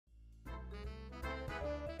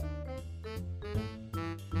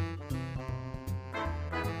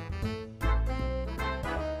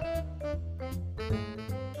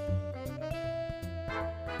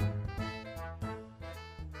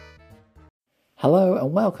Hello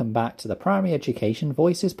and welcome back to the Primary Education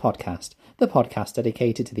Voices podcast, the podcast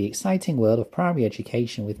dedicated to the exciting world of primary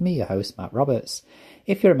education with me, your host, Matt Roberts.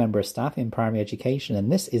 If you're a member of staff in primary education, then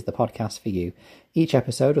this is the podcast for you. Each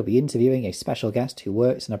episode will be interviewing a special guest who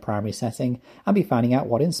works in a primary setting and be finding out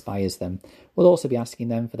what inspires them. We'll also be asking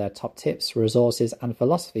them for their top tips, resources and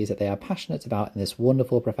philosophies that they are passionate about in this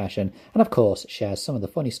wonderful profession, and of course share some of the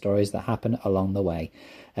funny stories that happen along the way.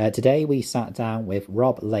 Today we sat down with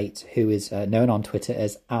Rob Laight, who is known on Twitter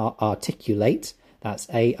as Articulate. That's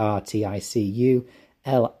ARTICULAIGHT.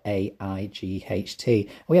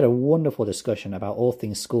 We had a wonderful discussion about all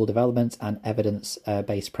things school development and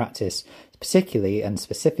evidence-based practice, particularly and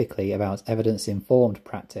specifically about evidence-informed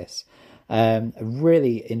practice. A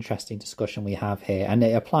really interesting discussion we have here, and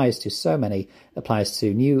it applies to so many. It applies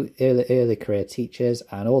to new early career teachers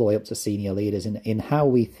and all the way up to senior leaders in how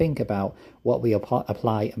we think about what we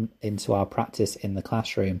apply into our practice in the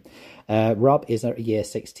classroom. Rob is a Year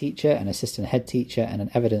 6 teacher, an assistant head teacher and an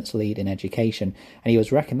evidence lead in education, and he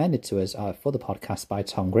was recommended to us for the podcast by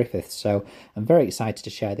Tom Griffiths. So I'm very excited to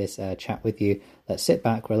share this chat with you. Let's sit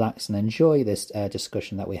back, relax and enjoy this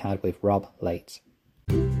discussion that we had with Rob Laight.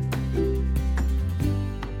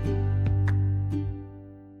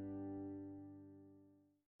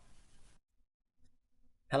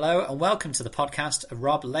 Hello and welcome to the podcast,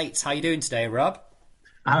 Rob Laight. How are you doing today, Rob?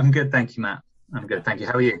 I'm good, thank you, Matt. I'm good, thank you.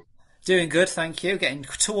 How are you? Doing good, thank you. Getting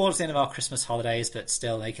towards the end of our Christmas holidays, but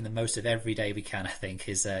still making the most of every day we can, I think,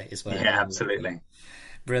 is what Yeah, absolutely.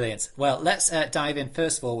 Brilliant. Well, let's dive in,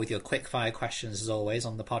 first of all, with your quick-fire questions, as always,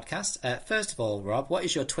 on the podcast. First of all, Rob, what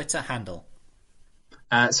is your Twitter handle?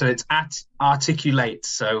 So it's at Articulate.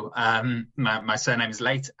 So my surname is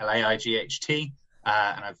Laight, Laight,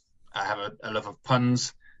 and I have a love of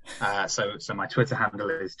puns. So my Twitter handle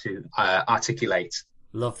is to Articulate.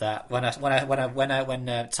 Love that. When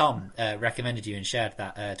Tom recommended you and shared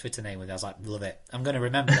that Twitter name with me, I was like, love it. I'm going to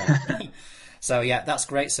remember that. So yeah, that's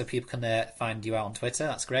great. So people can find you out on Twitter.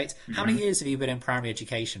 That's great. Mm-hmm. How many years have you been in primary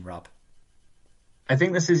education, Rob? I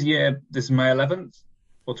think this is my 11th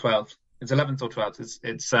or 12th. It's 11th or 12th.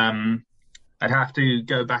 It's I'd have to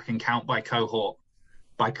go back and count by cohort,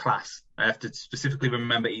 by class. I have to specifically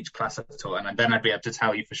remember each class I've taught, and then I'd be able to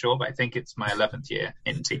tell you for sure, but I think it's my 11th year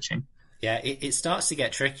in teaching. Yeah, it starts to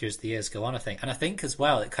get trickier as the years go on, I think. And I think as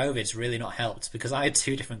well that COVID's really not helped, because I had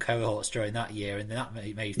 2 different cohorts during that year, and that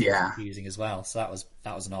made things confusing as well. So that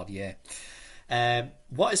was an odd year.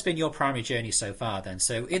 What has been your primary journey so far then?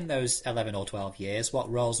 So in those 11 or 12 years, what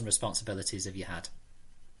roles and responsibilities have you had?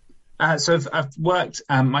 So I've worked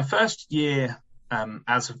my first year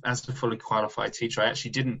as a fully qualified teacher. I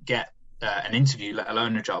actually didn't get an interview, let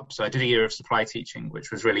alone a job. So I did a year of supply teaching,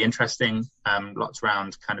 which was really interesting. Lots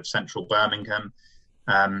around kind of central Birmingham.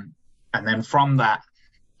 And then from that,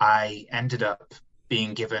 I ended up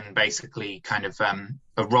being given basically kind of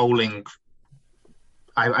a rolling.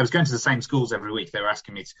 I was going to the same schools every week. They were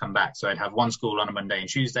asking me to come back. So I'd have one school on a Monday and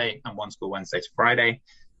Tuesday and one school Wednesday to Friday.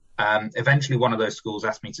 Eventually, one of those schools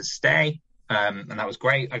asked me to stay. And that was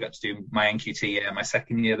great. I got to do my NQT year, my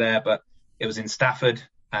second year there, but it was in Stafford.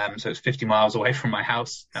 So it's 50 miles away from my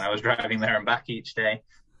house, and I was driving there and back each day.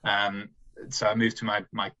 So I moved to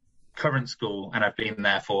my current school, and I've been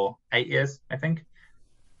there for 8 years, I think,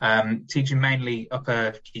 teaching mainly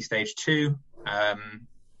upper Key Stage 2. And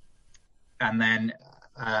then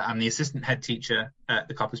I'm the assistant head teacher at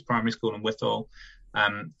the Coppers Primary School in Withall,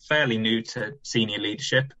 fairly new to senior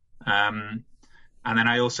leadership. And then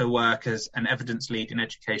I also work as an evidence lead in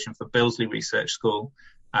education for Billesley Research School,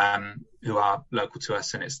 who are local to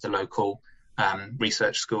us, and it's the local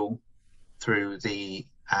research school through the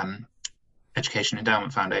Education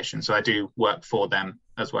Endowment Foundation. So I do work for them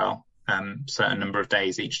as well, certain number of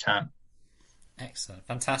days each term. Excellent.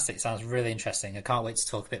 Fantastic. Sounds really interesting. I can't wait to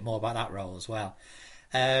talk a bit more about that role as well.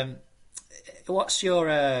 What's your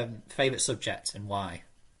favourite subject and why?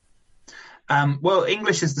 Well,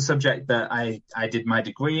 English is the subject that I did my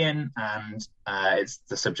degree in, and it's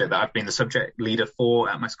the subject that I've been the subject leader for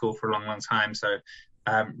at my school for a long, long time. So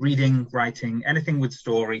reading, writing, anything with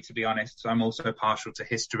story, to be honest. So I'm also partial to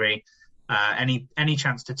history. Any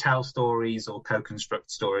chance to tell stories or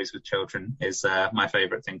co-construct stories with children is my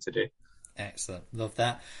favourite thing to do. Excellent. Love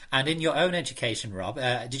that. And in your own education, Rob,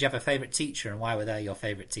 did you have a favourite teacher, and why were they your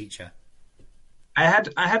favourite teacher? I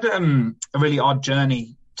had a really odd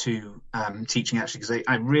journey to teaching, actually, because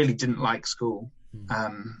I really didn't like school. I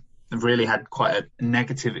really had quite a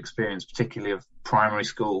negative experience, particularly of primary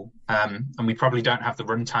school. And we probably don't have the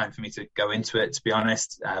runtime for me to go into it, to be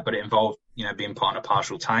honest. But it involved, being put on a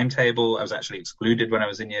partial timetable. I was actually excluded when I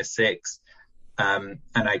was in year 6. And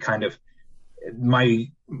I kind of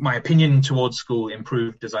my opinion towards school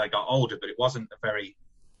improved as I got older, but it wasn't a very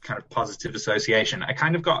kind of positive association. I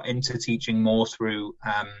kind of got into teaching more through,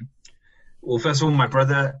 well, first of all, my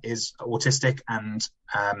brother is autistic and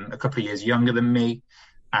a couple of years younger than me.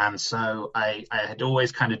 And so I had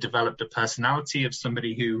always kind of developed a personality of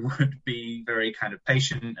somebody who would be very kind of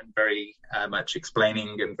patient and very much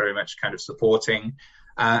explaining and very much kind of supporting.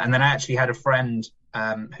 And then I actually had a friend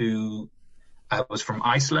who was from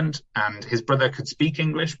Iceland, and his brother could speak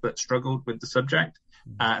English but struggled with the subject.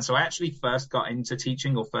 So I actually first got into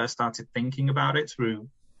teaching, or first started thinking about it, through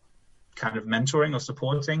kind of mentoring or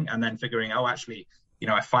supporting, and then figuring, oh, actually,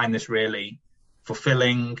 I find this really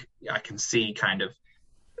fulfilling. I can see kind of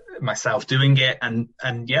myself doing it, and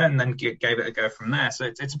then gave it a go from there. So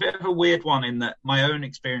it's a bit of a weird one in that my own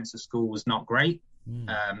experience of school was not great, and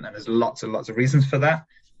there's lots and lots of reasons for that.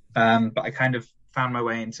 But I kind of found my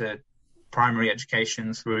way into primary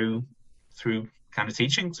education through kind of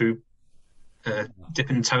teaching, through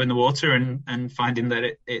dipping a toe in the water and finding that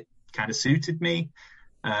it kind of suited me.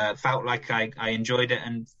 Felt like I enjoyed it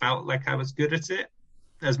and felt like I was good at it,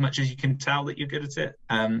 as much as you can tell that you're good at it.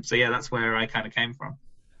 So yeah, that's where I kind of came from.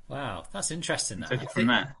 Wow, that's interesting. Took it from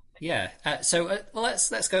there. Yeah. Well,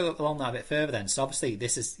 let's go along that a bit further then. So obviously,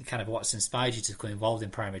 this is kind of what's inspired you to become involved in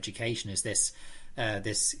primary education. Is this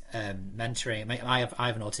mentoring? I have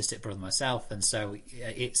an autistic brother myself, and so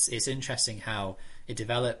it's interesting how it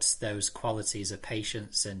develops those qualities of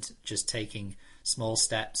patience and just taking small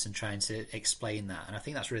steps and trying to explain that. And I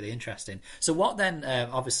think that's really interesting. So what then?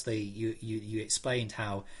 Obviously, you explained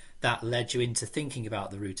how that led you into thinking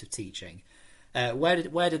about the route of teaching.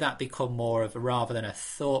 Where did that become more of rather than a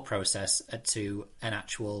thought process to an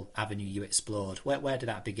actual avenue you explored? Where did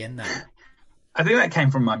that begin then? I think that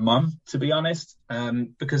came from my mum, to be honest,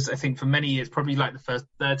 because I think for many years, probably like the first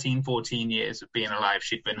 13, 14 years of being alive,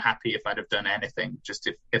 she'd been happy if I'd have done anything. Just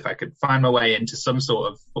if I could find my way into some sort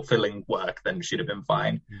of fulfilling work, then she'd have been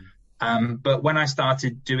fine. But when I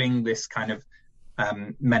started doing this kind of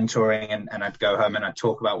mentoring and I'd go home and I'd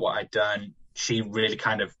talk about what I'd done, she really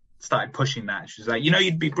kind of started pushing that. She was like,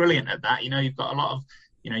 you'd be brilliant at that. You've got a lot of,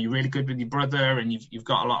 you're really good with your brother, and you've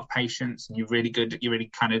got a lot of patience, and you're really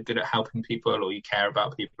kind of good at helping people, or you care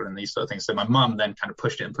about people and these sort of things. So my mum then kind of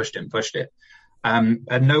pushed it.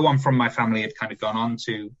 And no one from my family had kind of gone on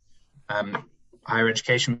to higher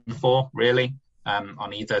education before, really,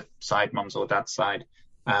 on either side, mum's or dad's side.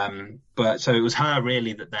 But so it was her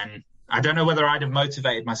really that then, I don't know whether I'd have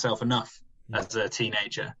motivated myself enough as a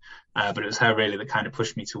teenager, but it was her really that kind of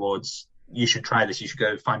pushed me towards, you should try this, you should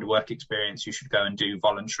go find a work experience, you should go and do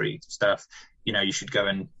voluntary stuff, you should go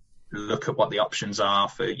and look at what the options are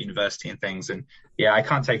for university and things. And yeah, I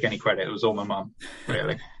can't take any credit, it was all my mum,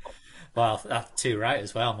 really. Well, that's too right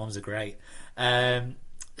as well. Mums are great.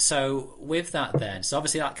 So with that then, so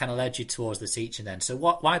obviously that kind of led you towards the teaching then. So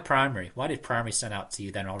why primary? Why did primary stand out to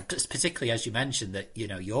you then? Or just particularly as you mentioned that,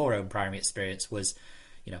 your own primary experience was,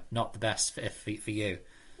 not the best for you.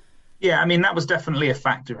 Yeah, I mean, that was definitely a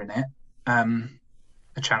factor in it.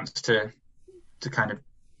 A chance to kind of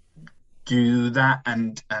do that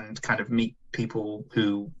and kind of meet people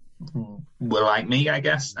who were like me, I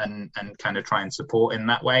guess, and kind of try and support in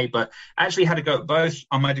that way. But I actually had to go at both.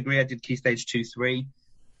 On my degree, I did Key Stage 2-3.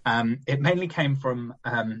 It mainly came from,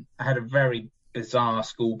 I had a very bizarre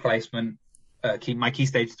school placement. My Key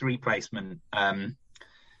Stage 3 placement,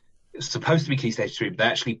 it was supposed to be Key Stage 3, but they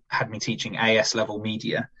actually had me teaching AS level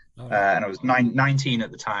media. And I was 19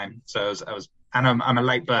 at the time, so I was, and I'm a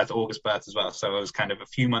late birth, August birth as well, so I was kind of a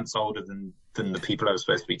few months older than the people I was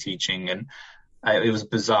supposed to be teaching, and it was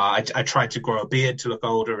bizarre. I tried to grow a beard to look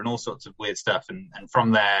older and all sorts of weird stuff, and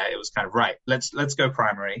from there it was kind of right. Let's go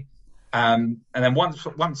primary, and then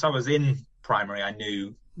once I was in primary, I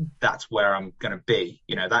knew that's where I'm going to be.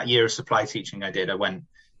 That year of supply teaching I went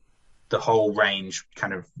the whole range,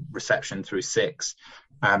 kind of reception through 6.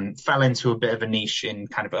 Fell into a bit of a niche in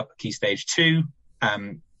kind of upper Key Stage 2,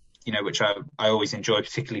 which I always enjoy,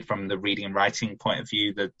 particularly from the reading and writing point of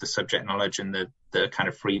view, the subject knowledge and the kind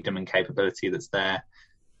of freedom and capability that's there.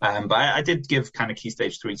 But I did give kind of Key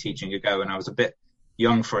Stage 3 teaching a go, and I was a bit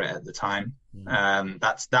young for it at the time.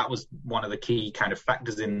 That was one of the key kind of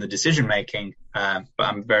factors in the decision making. But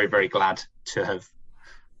I'm very, very glad to have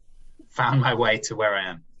found my way to where I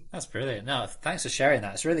am. That's brilliant. No, thanks for sharing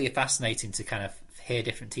that. It's really fascinating to kind of hear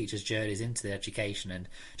different teachers' journeys into the education and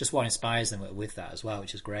just what inspires them with that as well,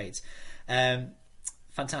 which is great.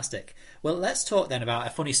 Fantastic. Well, let's talk then about a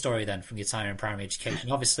funny story then from your time in primary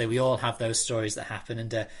education. Obviously, we all have those stories that happen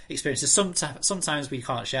and experiences. Sometimes we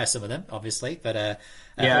can't share some of them, obviously, but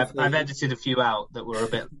I've edited a few out that were a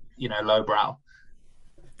bit, lowbrow.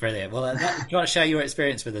 Brilliant. Well, do you want to share your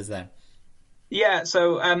experience with us then? Yeah,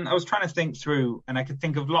 so I was trying to think through, and I could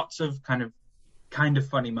think of lots of kind of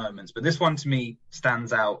funny moments, but this one to me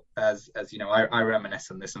stands out as you know, I reminisce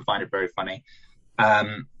on this and find it very funny,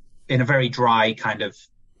 in a very dry kind of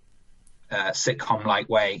sitcom-like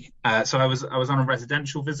way. So I was on a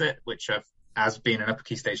residential visit, which as being an Upper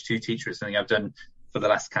Key Stage 2 teacher, is something I've done for the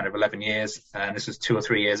last kind of 11 years. And this was 2 or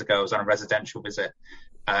 3 years ago. I was on a residential visit,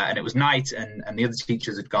 and it was night, and the other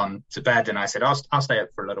teachers had gone to bed, and I said, I'll stay up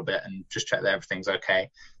for a little bit and just check that everything's okay.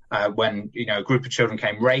 When, you know, a group of children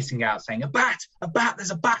came racing out saying, a bat,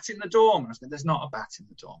 there's a bat in the dorm. And I said, there's not a bat in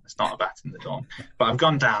the dorm. There's not a bat in the dorm. But I've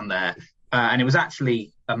gone down there, and it was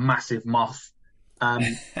actually a massive moth.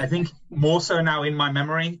 I think more so now in my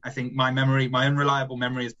memory. I think my unreliable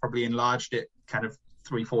memory has probably enlarged it kind of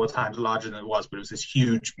 3-4 times larger than it was, but it was this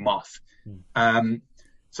huge moth.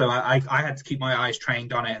 So I had to keep my eyes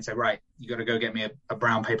trained on it and say, right, you got to go get me a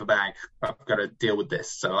brown paper bag. I've got to deal with this.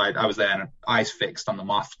 So I was there and eyes fixed on the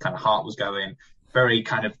moth, kind of heart was going, very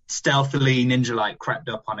kind of stealthily, ninja-like crept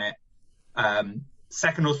up on it.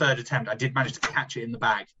 Second or third attempt, I did manage to catch it in the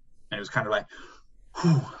bag. And it was kind of like,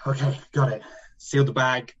 whew, okay, got it. Sealed the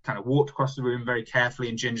bag, kind of walked across the room very carefully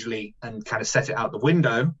and gingerly and kind of set it out the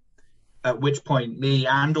window. At which point me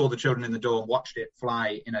and all the children in the dorm watched it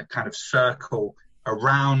fly in a kind of circle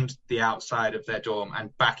around the outside of their dorm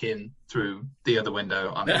and back in through the other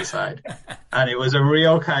window on the other side. And it was a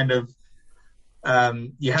real kind of,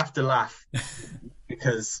 you have to laugh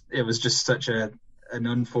because it was just such an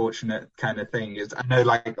unfortunate kind of thing. I know,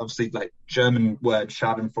 like, obviously, like, German word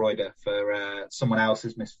Schadenfreude for someone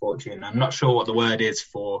else's misfortune. I'm not sure what the word is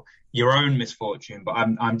for your own misfortune, but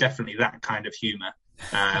I'm definitely that kind of humor.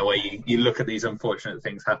 Where you look at these unfortunate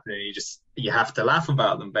things happening, you have to laugh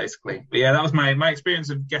about them, basically. But yeah, that was my experience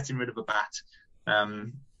of getting rid of a bat.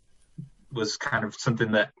 Was kind of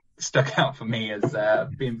something that stuck out for me as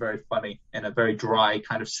being very funny in a very dry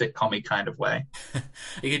kind of sitcom-y kind of way.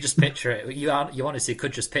 You could just picture it. You honestly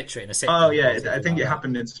could just picture it in a sitcom. Oh yeah, I think it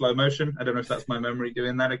happened in slow motion. I don't know if that's my memory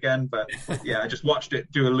doing that again, but yeah, I just watched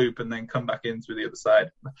it do a loop and then come back in through the other side.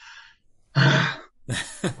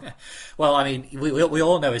 Well, I mean, we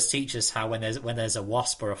all know as teachers how when there's a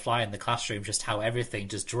wasp or a fly in the classroom, just how everything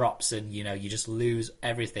just drops and, you know, you just lose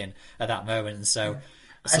everything at that moment. And so,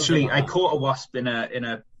 actually, I caught a wasp in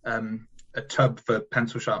a tub for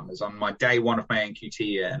pencil sharpeners on my day one of my NQT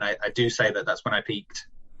year, and I do say that's when I peaked.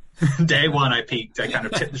 Day one, I peaked. I kind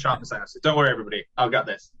of tipped the sharpener down. I said, "Don't worry, everybody, I've got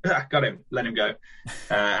this. Got him. Let him go."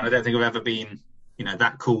 And I don't think I've ever been, you know,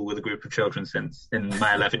 that cool with a group of children since in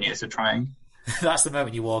my 11 years of trying. That's the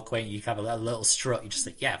moment you walk away and you have a little strut. You just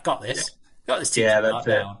think, yeah, I've got this. Got this teacher. Yeah, that's it.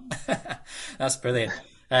 Down. That's brilliant.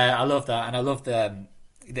 I love that. And I love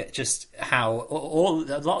just how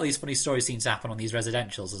a lot of these funny stories seem to happen on these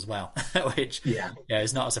residentials as well, which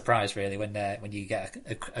is not a surprise really when you get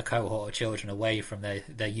a cohort of children away from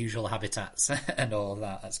their usual habitats and all of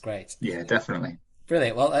that. That's great. Yeah, definitely.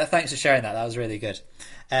 Brilliant. Well, thanks for sharing that. That was really good.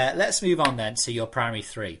 Let's move on then to your primary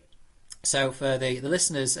 3. So for the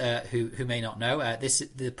listeners who may not know,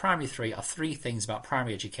 the primary 3 are 3 things about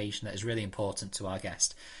primary education that is really important to our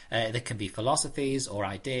guest. There can be philosophies or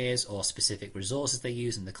ideas or specific resources they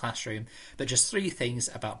use in the classroom, but just 3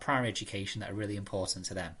 things about primary education that are really important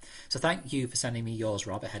to them. So thank you for sending me yours,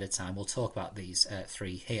 Rob, ahead of time. We'll talk about these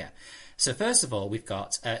 3 here. So first of all, we've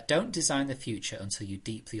got don't design the future until you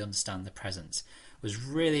deeply understand the present. Was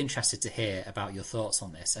really interested to hear about your thoughts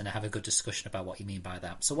on this and have a good discussion about what you mean by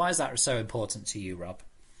that. So why is that so important to you, Rob?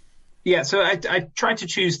 Yeah, so I tried to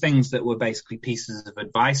choose things that were basically pieces of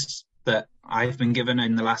advice that I've been given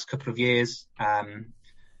in the last couple of years,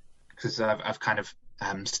 because I've kind of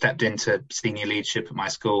stepped into senior leadership at my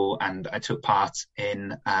school, and I took part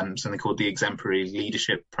in something called the Exemplary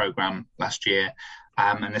Leadership Programme last year.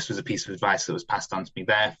 And this was a piece of advice that was passed on to me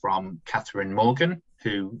there from Catherine Morgan,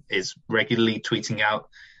 who is regularly tweeting out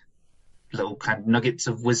little kind of nuggets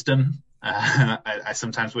of wisdom. I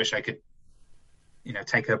sometimes wish I could, you know,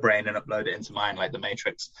 take her brain and upload it into mine like the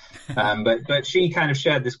Matrix. But she kind of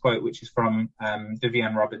shared this quote, which is from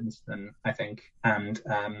Vivienne Robinson, I think. And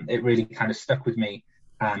it really kind of stuck with me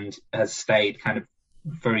and has stayed kind of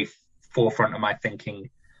very forefront of my thinking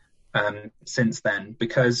since then,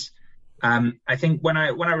 because I think when I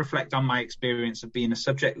reflect on my experience of being a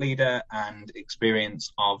subject leader and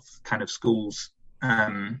experience of kind of schools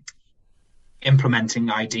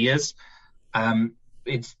implementing ideas,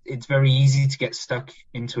 it's very easy to get stuck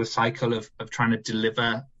into a cycle of trying to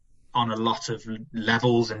deliver on a lot of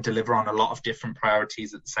levels and deliver on a lot of different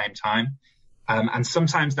priorities at the same time. And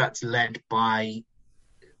sometimes that's led by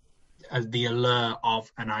the allure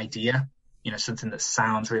of an idea. something that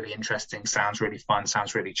sounds really interesting, sounds really fun,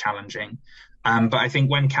 sounds really challenging. But I think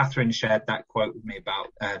when Catherine shared that quote with me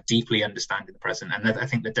about deeply understanding the present, and I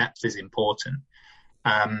think the depth is important,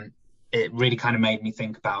 it really kind of made me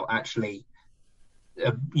think about actually,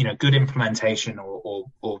 good implementation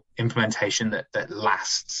or implementation that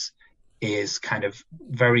lasts is kind of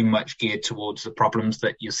very much geared towards the problems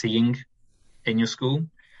that you're seeing in your school.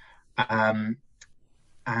 And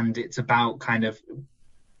it's about kind of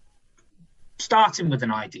starting with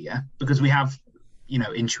an idea, because we have,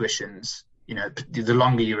 intuitions. The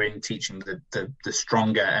longer you're in teaching, the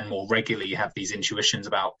stronger and more regularly you have these intuitions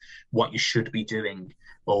about what you should be doing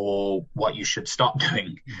or what you should stop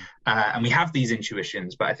doing. And we have these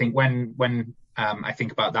intuitions, but I think when I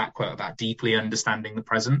think about that quote about deeply understanding the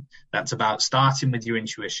present, that's about starting with your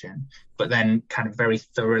intuition, but then kind of very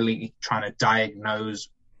thoroughly trying to diagnose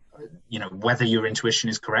whether your intuition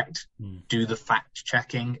is correct, do the fact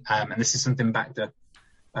checking. And this is something backed up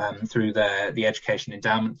through the Education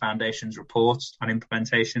Endowment Foundation's report on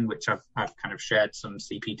implementation, which I've kind of shared some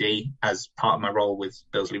CPD as part of my role with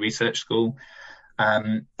Billersley Research School.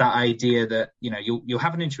 That idea that, you'll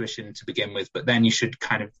have an intuition to begin with, but then you should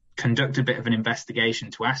kind of conduct a bit of an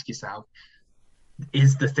investigation to ask yourself,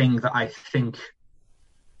 is the thing that I think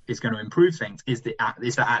is going to improve things, is that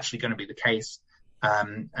actually going to be the case?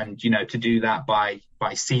 And to do that by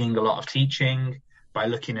seeing a lot of teaching, by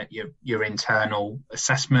looking at your internal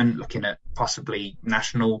assessment, looking at possibly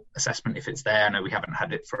national assessment if it's there. I know we haven't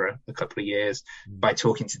had it for a couple of years. By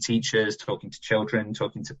talking to teachers, talking to children,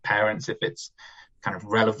 talking to parents if it's kind of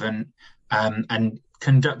relevant, and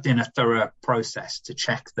conducting a thorough process to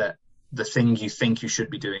check that the thing you think you should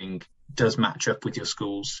be doing does match up with your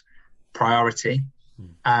school's priority.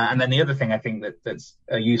 And then the other thing I think that's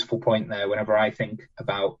a useful point there, whenever I think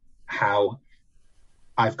about how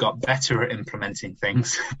I've got better at implementing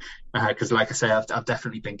things, because like I say, I've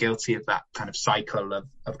definitely been guilty of that kind of cycle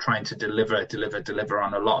of trying to deliver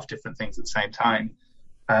on a lot of different things at the same time.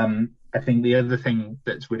 I think the other thing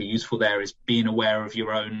that's really useful there is being aware of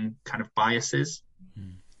your own kind of biases,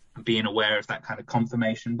 and being aware of that kind of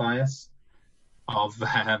confirmation bias of,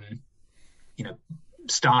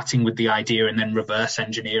 starting with the idea and then reverse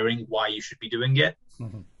engineering why you should be doing it.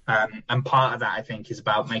 And part of that, I think, is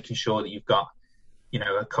about making sure that you've got,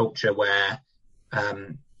 a culture where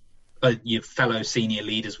your fellow senior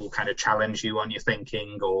leaders will kind of challenge you on your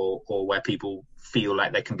thinking, or where people feel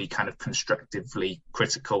like they can be kind of constructively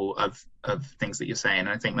critical of things that you're saying. And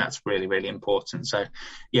I think that's really, really important. So,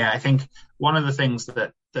 yeah, I think one of the things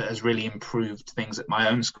that has really improved things at my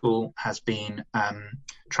own school has been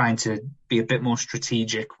trying to be a bit more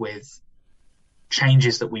strategic with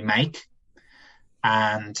changes that we make.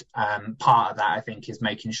 And part of that, I think, is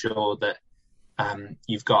making sure that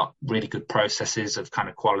you've got really good processes of kind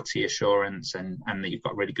of quality assurance, and that you've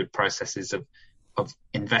got really good processes of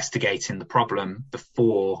investigating the problem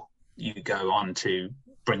before you go on to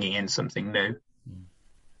bringing in something new.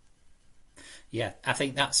 Yeah, I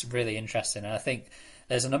think that's really interesting. And I think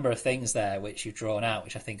there's a number of things there which you've drawn out,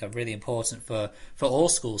 which I think are really important for all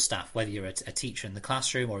school staff, whether you're a teacher in the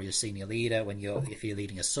classroom or you're a senior leader, if you're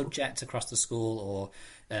leading a subject across the school, or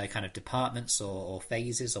kind of departments or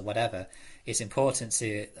phases or whatever. It's important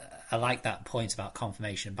to, I like that point about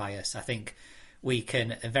confirmation bias. I think we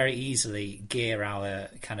can very easily gear our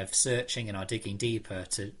kind of searching and our digging deeper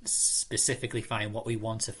to specifically find what we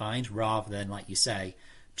want to find, rather than, like you say,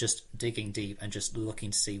 just digging deep and just looking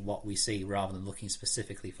to see what we see, rather than looking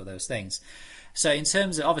specifically for those things. So in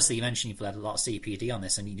terms of, obviously you mentioned you've led a lot of CPD on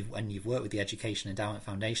this, and you've worked with the Education Endowment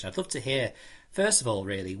Foundation. I'd love to hear, first of all,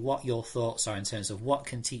 really, what your thoughts are in terms of what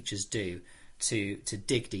can teachers do to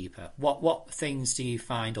dig deeper. What things do you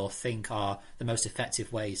find or think are the most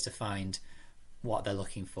effective ways to find what they're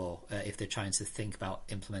looking for if they're trying to think about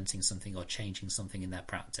implementing something or changing something in their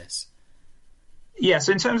practice? Yeah,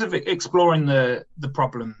 so in terms of exploring the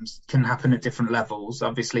problems can happen at different levels.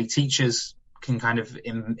 Obviously, teachers can kind of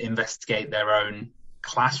investigate their own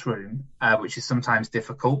classroom, which is sometimes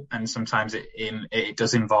difficult, and sometimes it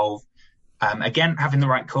does involve, again, having the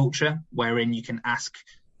right culture wherein you can ask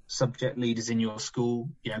subject leaders in your school,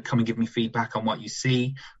 come and give me feedback on what you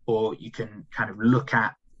see, or you can kind of look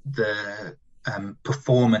at the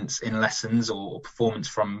performance in lessons or performance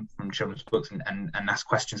from children's books and ask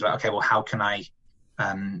questions about, okay, well, how can I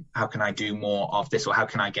do more of this, or how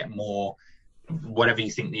can I get more, whatever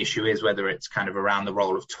you think the issue is, whether it's kind of around the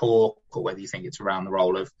role of talk, or whether you think it's around the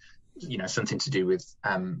role of, something to do with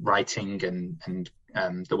writing and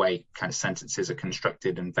the way kind of sentences are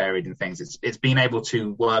constructed and varied and things. It's being able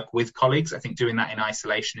to work with colleagues. I think doing that in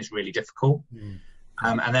isolation is really difficult.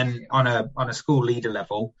 And then on a school leader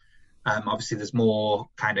level, Obviously, there's more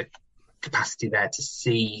kind of capacity there to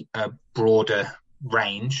see a broader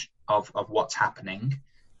range of what's happening.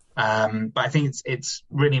 But I think it's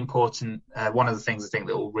really important. One of the things I think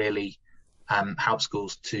that will really help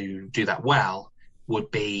schools to do that well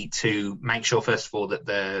would be to make sure, first of all, that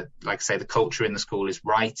the culture in the school is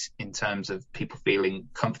right in terms of people feeling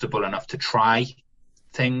comfortable enough to try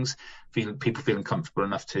things, people feeling comfortable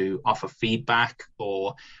enough to offer feedback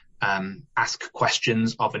or ask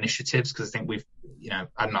questions of initiatives. Because I think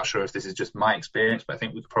I'm not sure if this is just my experience, but I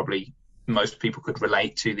think most people could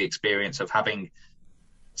relate to the experience of having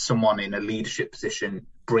someone in a leadership position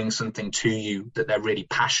bring something to you that they're really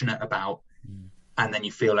passionate about, and then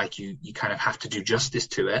you feel like you kind of have to do justice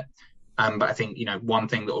to it. But I think, one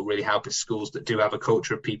thing that will really help is schools that do have a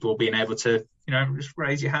culture of people being able to, just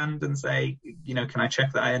raise your hand and say, can I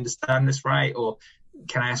check that I understand this right? Or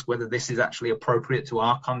can I ask whether this is actually appropriate to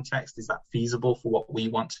our context? Is that feasible for what we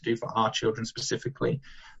want to do for our children specifically?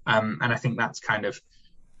 And I think that's kind of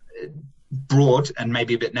broad and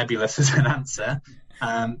maybe a bit nebulous as an answer.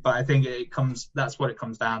 But I think that's what it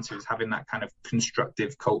comes down to, is having that kind of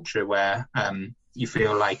constructive culture where you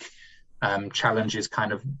feel like challenge is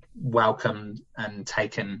kind of welcomed and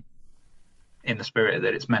taken in the spirit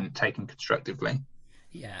that it's meant, taken constructively.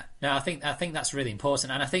 Yeah, no, I think that's really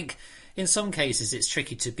important, and I think in some cases it's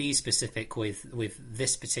tricky to be specific with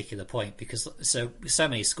this particular point, because so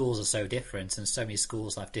many schools are so different, and so many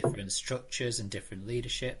schools have different structures and different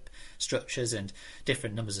leadership structures and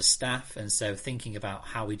different numbers of staff, and so thinking about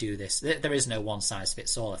how we do this, there is no one size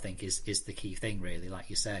fits all, I think is the key thing, really, like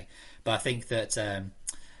you say. But I think that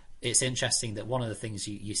it's interesting that one of the things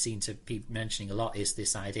you seem to be mentioning a lot is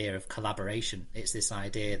this idea of collaboration. It's this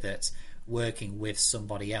idea that working with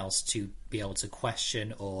somebody else to be able to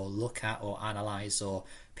question or look at or analyse or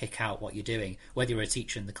pick out what you're doing, whether you're a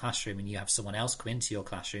teacher in the classroom and you have someone else come into your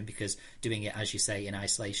classroom, because doing it, as you say, in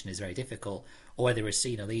isolation is very difficult, or whether you're a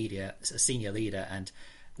senior leader and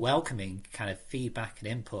welcoming kind of feedback and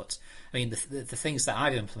input. I mean, the things that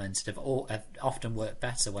I've implemented have often worked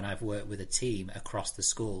better when I've worked with a team across the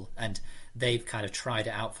school and they've kind of tried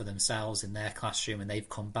it out for themselves in their classroom and they've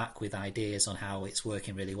come back with ideas on how it's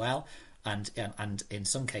working really well. And in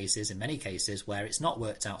some cases, in many cases, where it's not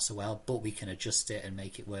worked out so well, but we can adjust it and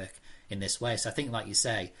make it work in this way. So I think, like you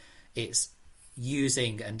say, it's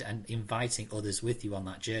using and inviting others with you on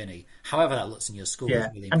that journey, however that looks in your school, is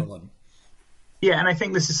really important. And I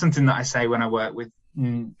think this is something that I say when I work with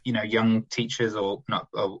young teachers or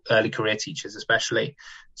early career teachers especially.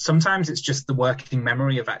 Sometimes it's just the working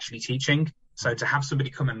memory of actually teaching. So to have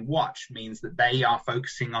somebody come and watch means that they are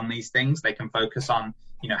focusing on these things. They can focus on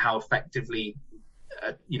how effectively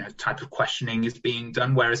type of questioning is being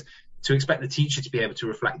done, whereas to expect the teacher to be able to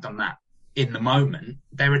reflect on that in the moment,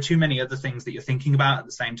 there are too many other things that you're thinking about at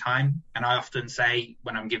the same time. And I often say,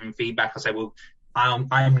 when I'm giving feedback, I say, well,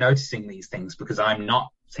 I'm noticing these things because I'm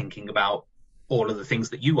not thinking about all of the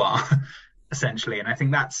things that you are, essentially. And I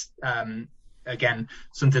think that's again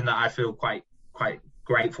something that I feel quite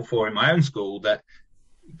grateful for in my own school, that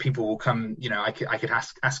people will come, I could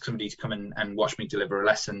ask somebody to come and watch me deliver a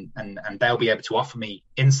lesson, and they'll be able to offer me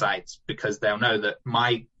insights because they'll know that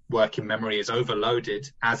my working memory is overloaded,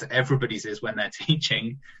 as everybody's is when they're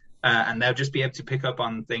teaching, and they'll just be able to pick up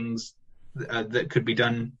on things that could be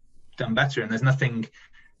done better. And there's nothing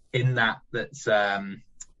in that's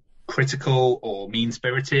critical or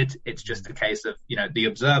mean-spirited. It's just a case of the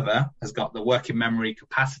observer has got the working memory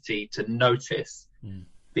capacity to notice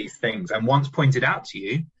these things, and once pointed out to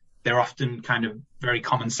you, they're often kind of very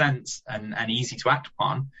common sense and easy to act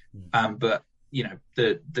upon. But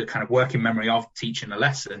the kind of working memory of teaching a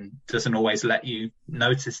lesson doesn't always let you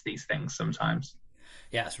notice these things sometimes.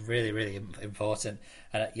 Yeah, it's really, really important.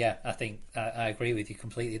 And I think I agree with you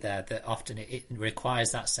completely there, that often it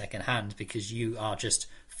requires that second hand, because you are just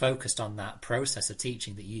focused on that process of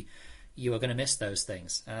teaching, that you are going to miss those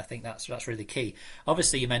things. And I think that's really key.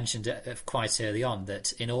 Obviously, you mentioned quite early on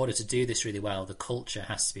that in order to do this really well, the culture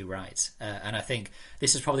has to be right. And I think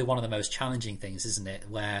this is probably one of the most challenging things, isn't it,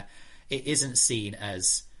 where it isn't seen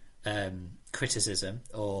as criticism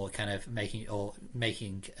or kind of making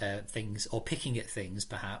things or picking at things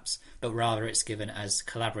perhaps, but rather it's given as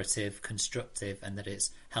collaborative, constructive, and that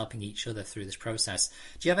it's helping each other through this process.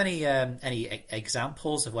 Do you have any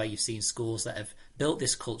examples of where you've seen schools that have built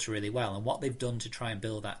this culture really well and what they've done to try and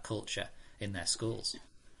build that culture in their schools?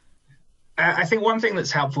 I think one thing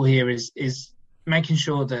that's helpful here is making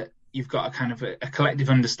sure that you've got a kind of a collective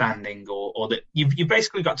understanding, or that you've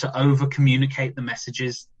basically got to over communicate the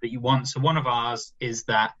messages that you want. So one of ours is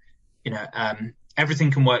that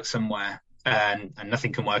everything can work somewhere and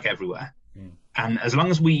nothing can work everywhere. And as long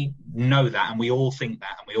as we know that, and we all think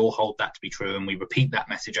that, and we all hold that to be true, and we repeat that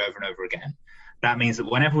message over and over again, that means that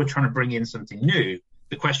whenever we're trying to bring in something new,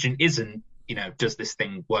 the question isn't, does this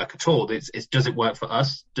thing work at all? It's does it work for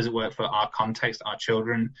us? Does it work for our context, our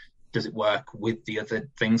children? Does it work with the other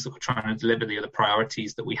things that we're trying to deliver, the other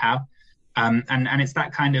priorities that we have? And it's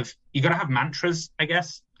that kind of, you got to have mantras, I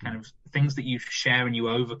guess, kind of things that you share and you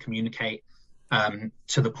over communicate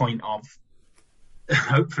to the point of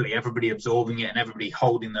hopefully everybody absorbing it and everybody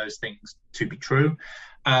holding those things to be true.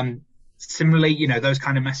 Similarly, those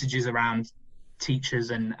kind of messages around teachers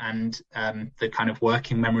and the kind of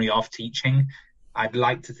working memory of teaching, I'd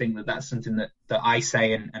like to think that that's something that I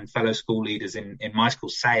say and fellow school leaders in my school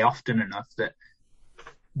say often enough that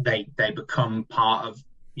they become part of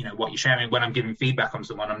what you're sharing. When I'm giving feedback on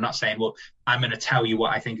someone, I'm not saying, well, I'm going to tell you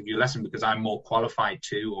what I think of your lesson because I'm more qualified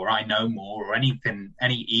to, or I know more, or any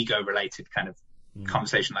ego related kind of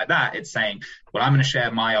conversation like that. It's saying, well, I'm going to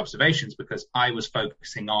share my observations because I was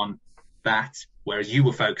focusing on that, whereas you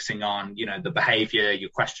were focusing on the behavior, your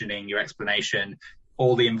questioning, your explanation,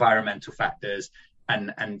 all the environmental factors.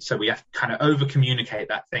 And so we have to kind of over communicate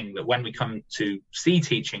that thing, that when we come to see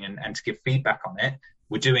teaching and to give feedback on it,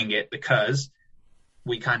 we're doing it because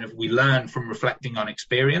we learn from reflecting on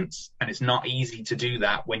experience. And it's not easy to do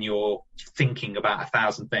that when you're thinking about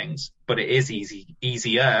 1,000 things, but it is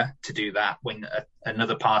easier to do that when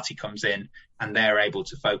another party comes in and they're able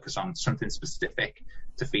to focus on something specific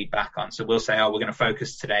to feedback on. So we'll say, we're going to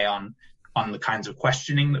focus today on the kinds of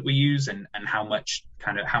questioning that we use and how much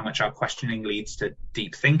our questioning leads to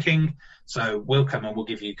deep thinking. So we'll come and we'll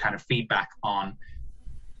give you kind of feedback on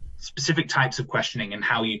specific types of questioning and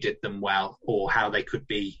how you did them well, or how they could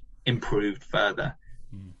be improved further.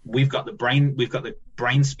 We've got the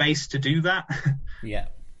brain space to do that. Yeah.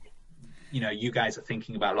 You guys are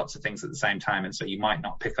thinking about lots of things at the same time, and so you might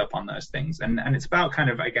not pick up on those things. And it's about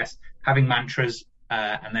kind of, I guess, having mantras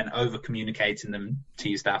and then over communicating them to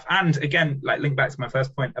your staff. And again, link back to my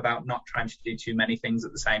first point about not trying to do too many things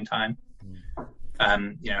at the same time.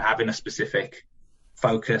 Having a specific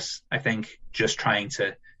focus. I think just trying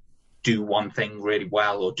to do one thing really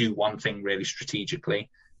well or do one thing really strategically.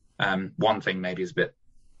 One thing maybe is a bit,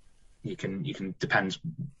 you can depends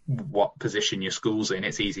what position your school's in.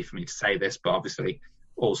 It's easy for me to say this, but obviously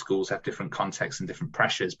all schools have different contexts and different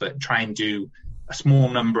pressures, but try and do a small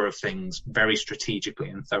number of things very strategically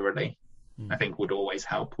and thoroughly, I think would always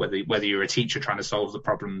help, whether you're a teacher trying to solve the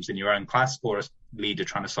problems in your own class or a leader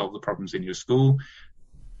trying to solve the problems in your school.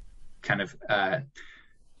 Kind of,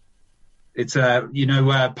 it's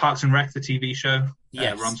Parks and Rec, the TV show.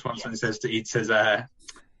 Yes. Ron Swanson says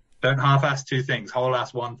don't half-ass two things,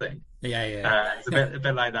 whole-ass one thing. Yeah. It's a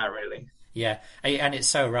bit like that, really. Yeah, and it's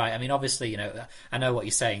so right. I mean, obviously, I know what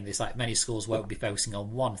you're saying. There's like many schools won't be focusing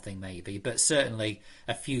on one thing maybe, but certainly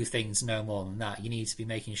a few things, no more than that. You need to be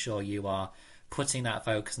making sure you are putting that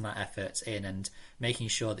focus and that effort in and making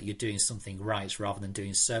sure that you're doing something right rather than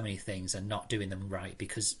doing so many things and not doing them right,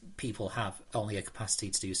 because people have only a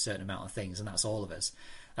capacity to do a certain amount of things, and that's all of us.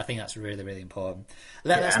 I think that's really, really important.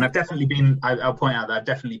 And I've definitely been, I'll point out that I've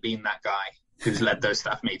definitely been that guy who's led those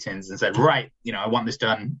staff meetings and said, right, I want this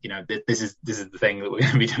done. This is the thing that we're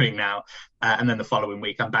going to be doing now. And then the following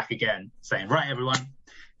week, I'm back again saying, right, everyone,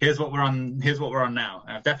 here's what we're on now.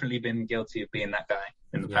 And I've definitely been guilty of being that guy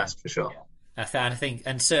in the past, for sure. I think,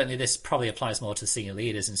 and certainly this probably applies more to senior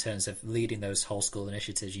leaders in terms of leading those whole school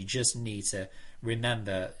initiatives. You just need to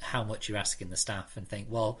remember how much you're asking the staff and think,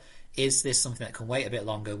 well, is this something that can wait a bit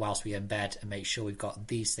longer whilst we embed and make sure we've got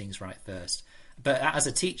these things right first? But as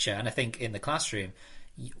a teacher, and I think in the classroom,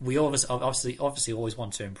 we obviously always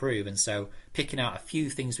want to improve, and so picking out a few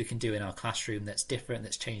things we can do in our classroom that's different,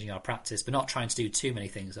 that's changing our practice, but not trying to do too many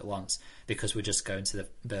things at once because we're just going to the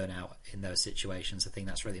burnout in those situations. I think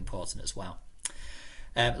that's really important as well.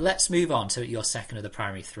 Let's move on to your second of the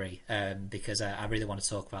primary three, because I really want to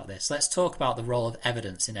talk about this. Let's talk about the role of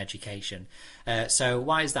evidence in education. So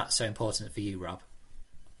why is that so important for you, Rob?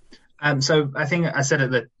 So I think I said at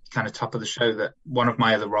the kind of top of the show that one of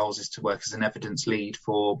my other roles is to work as an evidence lead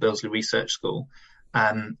for Billesley Research School.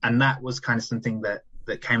 And that was kind of something that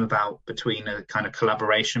came about between a kind of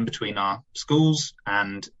collaboration between our schools.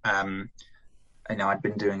 And, I'd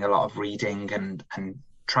been doing a lot of reading and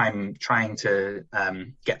trying to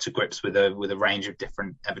get to grips with a range of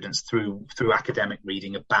different evidence through academic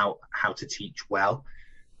reading about how to teach well.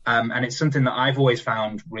 And it's something that I've always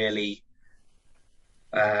found really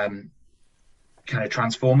kind of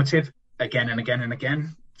transformative again and again and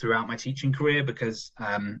again throughout my teaching career, because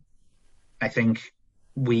I think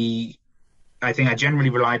we I think I generally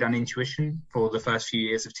relied on intuition for the first few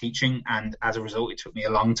years of teaching, and as a result, it took me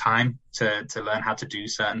a long time to learn how to do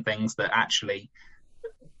certain things that actually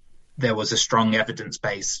there was a strong evidence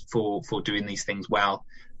base for doing these things well.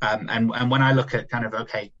 And when I look at kind of,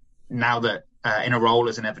 okay, now that in a role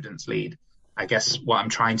as an evidence lead, I guess what I'm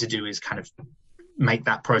trying to do is kind of make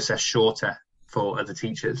that process shorter for other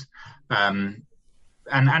teachers. And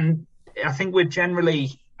I think we're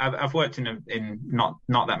generally, I've worked in not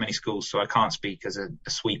that many schools, so I can't speak as a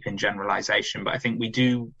sweeping generalization, but I think we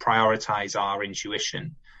do prioritize our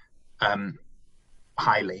intuition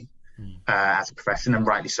highly as a profession, and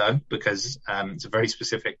rightly so, because it's a very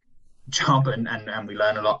specific job, and we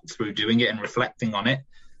learn a lot through doing it and reflecting on it.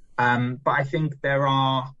 But I think there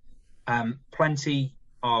are plenty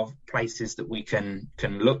of places that we can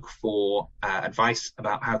look for advice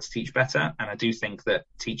about how to teach better. And I do think that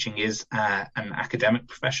teaching is an academic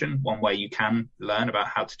profession, one where you can learn about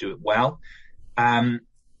how to do it well. And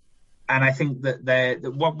I think that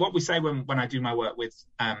what we say when I do my work with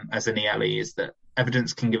as an ELE is that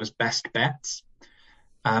evidence can give us best bets.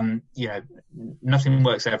 Nothing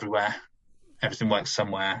works everywhere. Everything works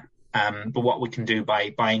somewhere. But what we can do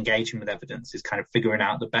by engaging with evidence is kind of figuring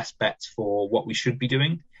out the best bets for what we should be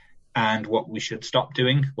doing and what we should stop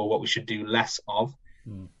doing, or what we should do less of.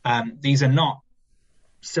 These are not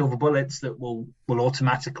silver bullets that will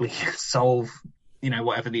automatically solve,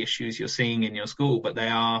 whatever the issues you're seeing in your school, but they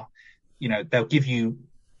are, they'll give you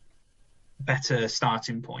better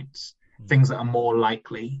starting points, things that are more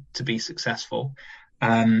likely to be successful.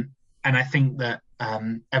 And I think that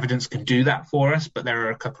evidence can do that for us, but there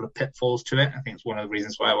are a couple of pitfalls to it. I think it's one of the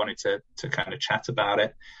reasons why I wanted to kind of chat about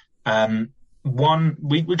it. One,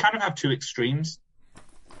 we kind of have two extremes.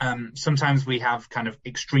 Sometimes we have kind of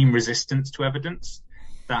extreme resistance to evidence,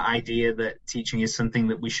 that idea that teaching is something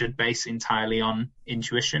that we should base entirely on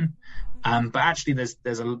intuition. But actually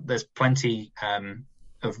there's plenty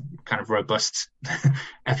of kind of robust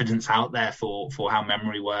evidence out there for how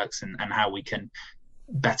memory works and how we can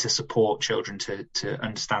better support children to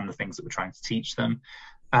understand the things that we're trying to teach them.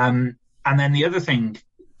 And then the other thing,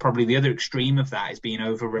 probably the other extreme of that, is being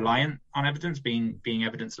over reliant on evidence, being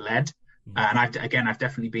evidence led. And I've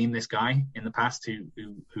definitely been this guy in the past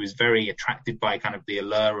who is very attracted by kind of the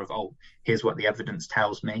allure of, oh, here's what the evidence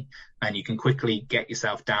tells me. And you can quickly get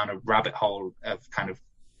yourself down a rabbit hole of kind of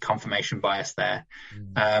confirmation bias there.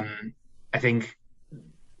 I think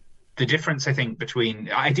the difference, between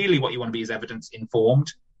ideally what you want to be is evidence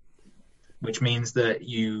informed, which means that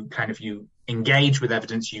you engage with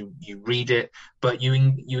evidence, you read it, but you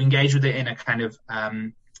engage with it in a kind of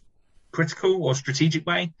critical or strategic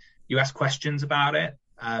way. You ask questions about it.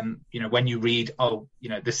 When you read,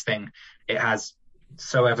 this thing, it has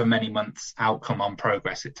so ever many months outcome on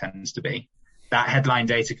progress, it tends to be. That headline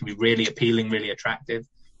data can be really appealing, really attractive.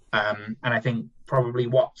 And I think probably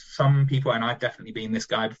what some people, and I've definitely been this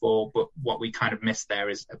guy before, but what we kind of miss there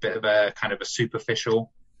is a bit of a kind of a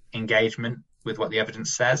superficial engagement with what the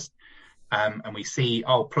evidence says. And we see,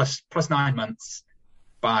 plus 9 months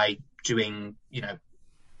by doing,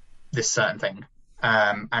 this certain thing.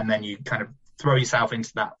 And then you kind of throw yourself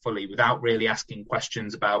into that fully without really asking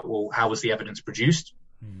questions about, well, how was the evidence produced?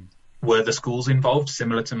 Were the schools involved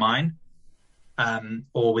similar to mine?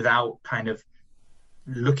 Or without kind of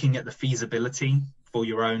looking at the feasibility for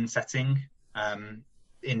your own setting,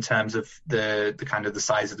 in terms of the kind of the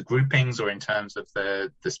size of the groupings, or in terms of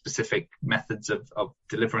the specific methods of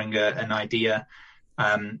delivering an idea.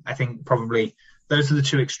 I think probably those are the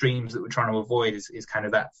two extremes that we're trying to avoid, is kind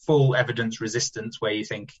of that full evidence resistance, where you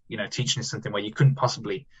think, teaching is something where you couldn't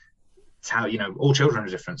possibly tell, all children are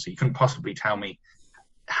different, so you couldn't possibly tell me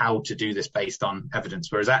how to do this based on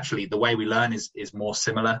evidence, whereas actually the way we learn is more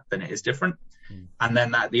similar than it is different. And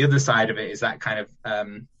then the other side of it is that kind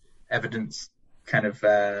of evidence kind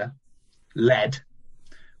of led,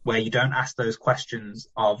 where you don't ask those questions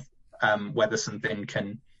of whether something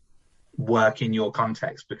can work in your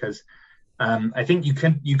context, because I think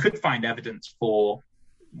you could find evidence for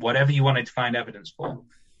whatever you wanted to find evidence for,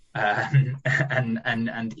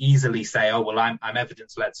 and easily say, oh well, I'm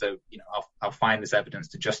evidence led, so I'll find this evidence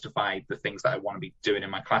to justify the things that I want to be doing in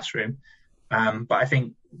my classroom. But I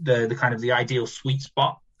think the kind of the ideal sweet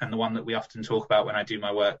spot, and the one that we often talk about when I do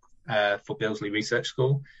my work for Billesley Research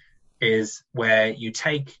School, is where you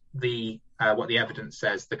take what the evidence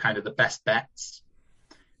says, the kind of the best bets,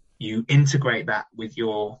 you integrate that with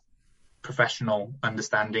your professional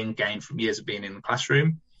understanding gained from years of being in the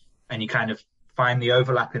classroom, and you kind of find the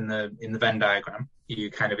overlap in the Venn diagram.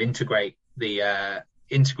 You kind of integrate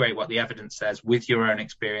what the evidence says with your own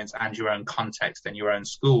experience and your own context and your own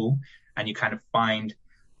school, and you kind of find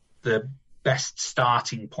the best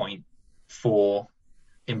starting point for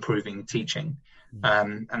improving teaching.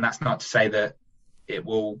 And that's not to say that it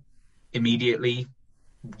will immediately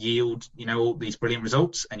yield, all these brilliant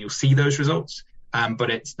results, and you'll see those results. But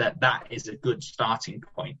it's that is a good starting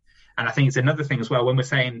point. And I think it's another thing as well, when we're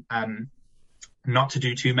saying not to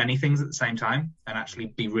do too many things at the same time and actually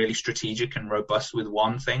be really strategic and robust with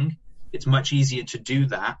one thing. It's much easier to do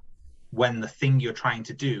that when the thing you're trying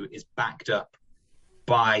to do is backed up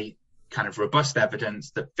by kind of robust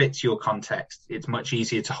evidence that fits your context. It's much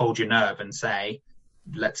easier to hold your nerve and say,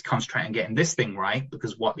 let's concentrate on getting this thing right,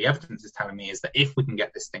 because what the evidence is telling me is that if we can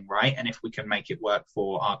get this thing right and if we can make it work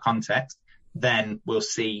for our context, then we'll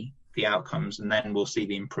see the outcomes and then we'll see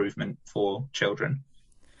the improvement for children.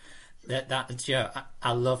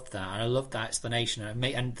 I loved that, and I loved that explanation,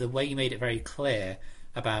 and the way you made it very clear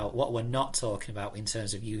about what we're not talking about in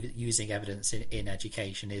terms of using evidence in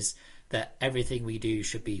education is that everything we do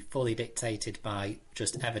should be fully dictated by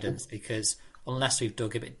just evidence, because unless we've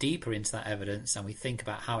dug a bit deeper into that evidence and we think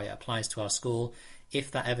about how it applies to our school, if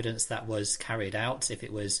that evidence that was carried out, if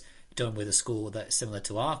it was done with a school that's similar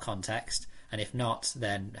to our context, and if not,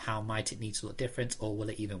 then how might it need to look different, or will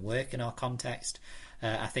it even work in our context?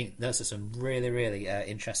 I think those are some really, really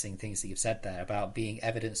interesting things that you've said there about being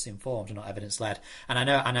evidence-informed and not evidence-led. And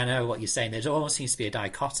I know what you're saying. There almost seems to be a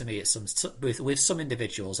dichotomy with some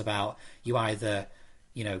individuals about you either,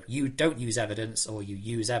 you don't use evidence or you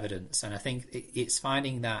use evidence. And I think it's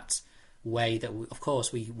finding that way that, of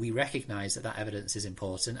course, we recognise that evidence is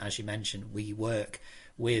important. As you mentioned, we work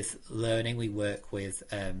with learning, we work with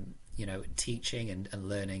teaching and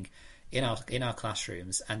learning in our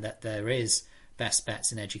classrooms, and that there is best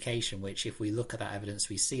bets in education, which if we look at that evidence,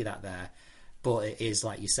 we see that there, but it is,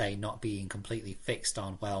 like you say, not being completely fixed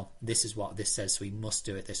on, well, this is what this says, so we must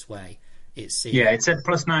do it this way. It said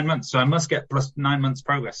plus 9 months, so I must get plus 9 months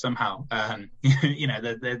progress somehow.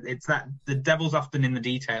 It's that the devil's often in the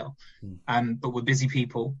detail, but we're busy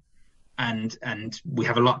people, and we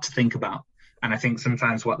have a lot to think about. And I think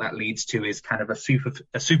sometimes what that leads to is kind of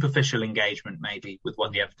a superficial engagement, maybe, with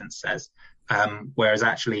what the evidence says. Whereas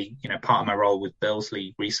actually, part of my role with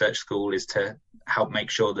Billersley Research School is to help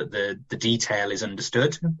make sure that the detail is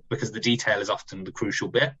understood, because the detail is often the crucial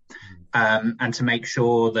bit, and to make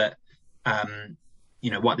sure that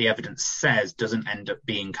what the evidence says doesn't end up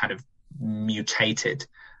being kind of mutated.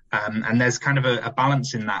 And there's kind of a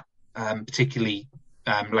balance in that, particularly.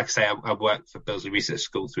 Like I say, I work for Billersley Research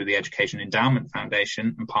School through the Education Endowment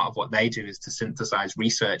Foundation, and part of what they do is to synthesize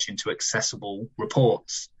research into accessible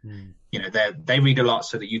reports. They read a lot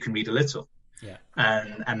so that you can read a little. Yeah.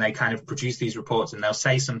 And they kind of produce these reports, and they'll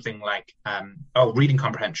say something like, reading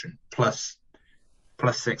comprehension plus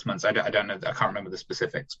 6 months. I don't know, I can't remember the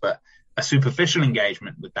specifics, but a superficial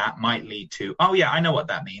engagement with that might lead to, I know what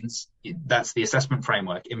that means. That's the assessment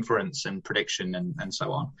framework, inference and prediction and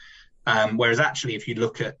so on. Whereas actually, if you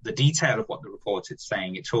look at the detail of what the report is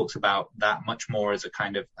saying, it talks about that much more as a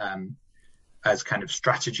kind of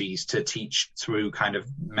strategies to teach through kind of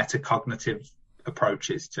metacognitive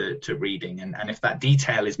approaches to reading. And if that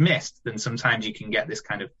detail is missed, then sometimes you can get this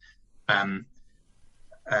kind of,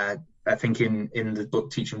 I think in the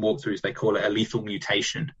book Teaching Walkthroughs, they call it a lethal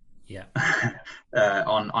mutation. Yeah.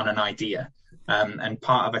 on an idea. And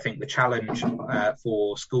part of, I think, the challenge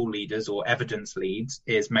for school leaders or evidence leads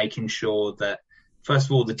is making sure that, first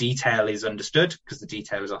of all, the detail is understood, because the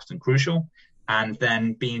detail is often crucial, and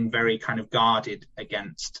then being very kind of guarded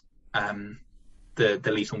against the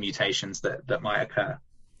lethal mutations that might occur.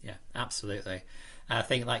 Yeah, absolutely. I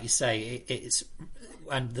think, like you say,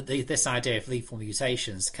 this idea of lethal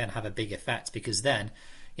mutations can have a big effect, because then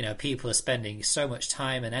people are spending so much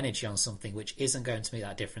time and energy on something which isn't going to make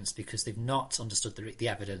that difference because they've not understood the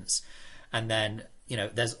evidence. And then,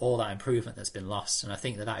 there's all that improvement that's been lost. And I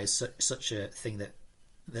think that is such a thing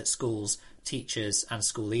that schools, teachers and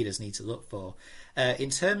school leaders need to look for. In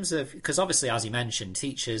terms of, because obviously, as you mentioned,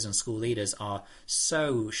 teachers and school leaders are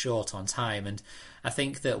so short on time. And I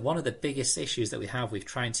think that one of the biggest issues that we have with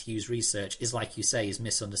trying to use research is, like you say, is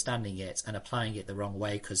misunderstanding it and applying it the wrong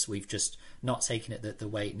way, because we've just not taken it the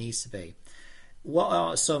way it needs to be. What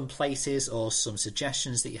are some places or some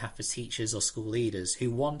suggestions that you have for teachers or school leaders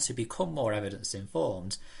who want to become more evidence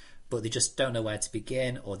informed, but they just don't know where to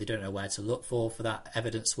begin, or they don't know where to look for that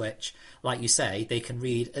evidence, which, like you say, they can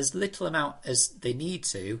read as little amount as they need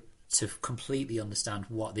to completely understand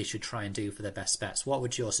what they should try and do for their best bets? What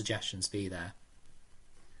would your suggestions be there?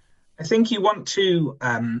 I think you want to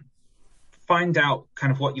find out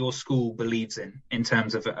kind of what your school believes in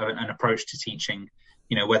terms of an approach to teaching.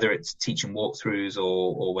 whether it's teaching walkthroughs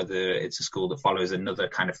or whether it's a school that follows another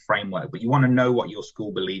kind of framework, but you want to know what your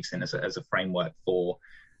school believes in as a framework for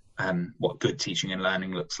what good teaching and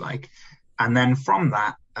learning looks like. And then from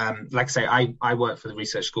that, like I say, I work for the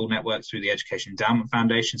Research School Network through the Education Endowment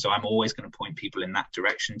Foundation, so I'm always going to point people in that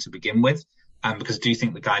direction to begin with, because I do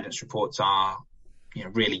think the guidance reports are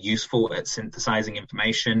really useful at synthesizing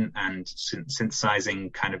information and synthesizing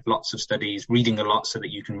kind of lots of studies, reading a lot so that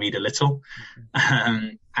you can read a little.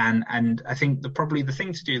 And I think probably the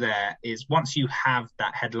thing to do there is, once you have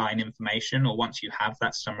that headline information, or once you have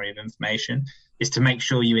that summary of information, is to make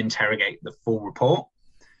sure you interrogate the full report.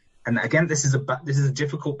 And again, this is a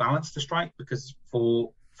difficult balance to strike, because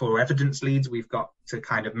for evidence leads, we've got to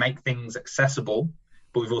kind of make things accessible,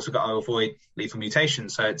 but we've also got to avoid lethal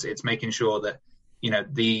mutations. So it's making sure that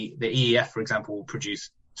the EEF, for example, will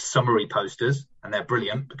produce summary posters, and they're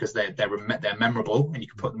brilliant because they're memorable, and you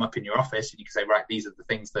can put them up in your office and you can say, right, these are the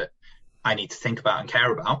things that I need to think about and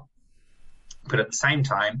care about. But at the same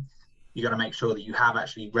time, you got to make sure that you have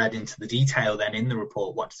actually read into the detail then in the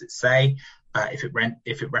report. What does it say? If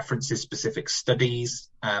it references specific studies,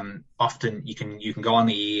 often you can go on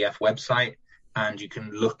the EEF website and you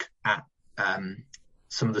can look at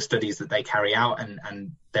some of the studies that they carry out,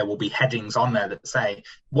 and there will be headings on there that say,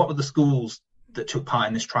 what were the schools that took part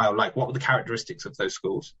in this trial like? What were the characteristics of those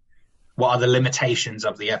schools? What are the limitations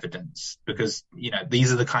of the evidence? Because,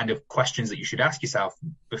 these are the kind of questions that you should ask yourself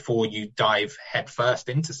before you dive headfirst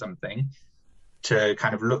into something, to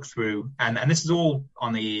kind of look through, and this is all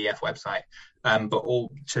on the EEF website, but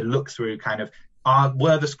all to look through kind of,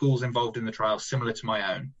 were the schools involved in the trial similar to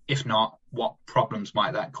my own? If not, what problems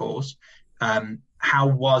might that cause? How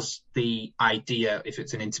was the idea, if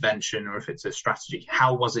it's an intervention or if it's a strategy,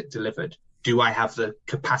 how was it delivered? Do I have the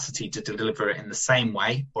capacity to deliver it in the same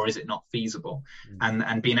way, or is it not feasible?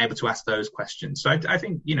 And being able to ask those questions. So I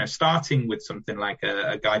think, starting with something like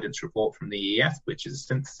a guidance report from the EEF, which is a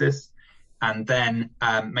synthesis, and then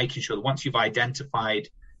making sure that once you've identified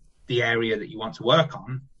the area that you want to work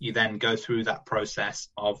on, you then go through that process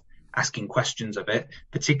of asking questions of it,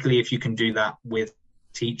 particularly if you can do that with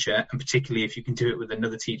teacher, and particularly if you can do it with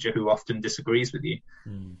another teacher who often disagrees with you.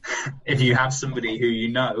 If you have somebody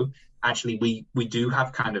who actually we do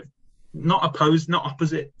have kind of not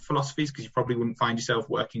opposite philosophies, because you probably wouldn't find yourself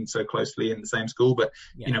working so closely in the same school, but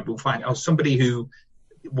we'll find somebody who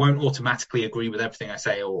won't automatically agree with everything I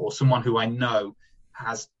say, or someone who I know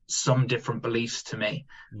has some different beliefs to me,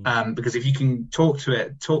 because if you can talk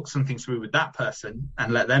something through with that person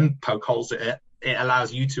and let them poke holes at it, it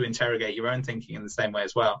allows you to interrogate your own thinking in the same way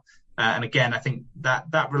as well. And again, I think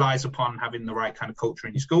that relies upon having the right kind of culture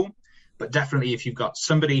in your school. But definitely, if you've got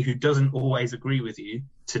somebody who doesn't always agree with you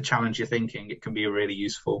to challenge your thinking, it can be a really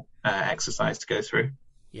useful exercise to go through.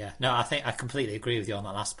 Yeah, no, I think I completely agree with you on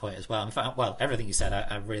that last point as well. In fact, everything you said,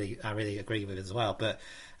 I really agree with as well. But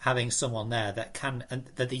having someone there that can, and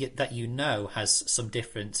that has some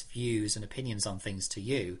different views and opinions on things to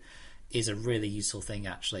you, is a really useful thing,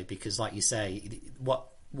 actually, because like you say,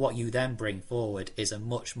 what you then bring forward is a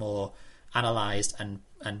much more analysed and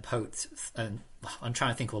poked, and I'm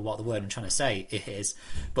trying to think of what the word I'm trying to say is,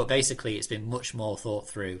 but basically it's been much more thought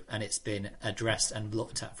through, and it's been addressed and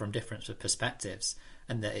looked at from different perspectives,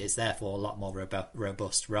 and that is therefore a lot more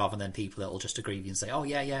robust, rather than people that will just agree with you and say, oh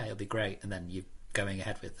yeah, it'll be great, and then you're going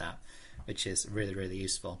ahead with that, which is really, really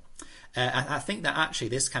useful. I think that actually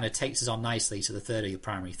this kind of takes us on nicely to the third of your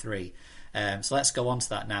primary three. So let's go on to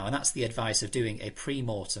that now, and that's the advice of doing a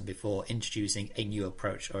pre-mortem before introducing a new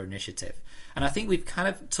approach or initiative. And I think we've kind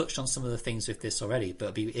of touched on some of the things with this already, but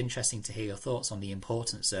it'd be interesting to hear your thoughts on the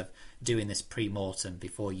importance of doing this pre-mortem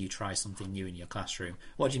before you try something new in your classroom.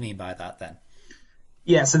 What do you mean by that then?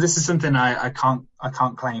 Yeah, so this is something I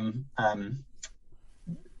can't claim.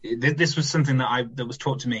 This was something that was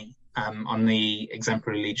taught to me on the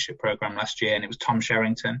exemplary leadership program last year, and it was Tom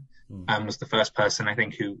Sherrington was the first person I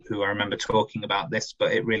think who I remember talking about this,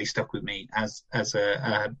 but it really stuck with me as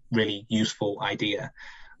a really useful idea.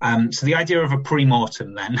 So the idea of a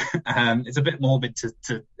pre-mortem then, it's a bit morbid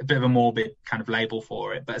a bit of a morbid kind of label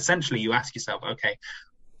for it, but essentially you ask yourself, okay,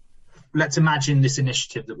 let's imagine this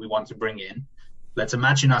initiative that we want to bring in. Let's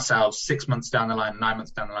imagine ourselves 6 months down the line, 9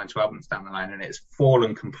 months down the line, 12 months down the line, and it's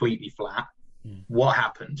fallen completely flat. What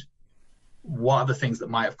happened? What are the things that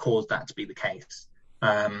might have caused that to be the case?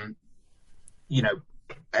 And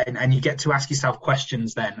you get to ask yourself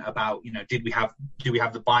questions then about, do we have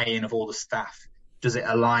the buy-in of all the staff? Does it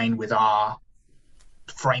align with our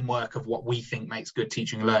framework of what we think makes good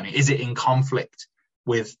teaching and learning? Is it in conflict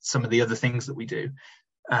with some of the other things that we do?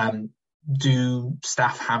 Do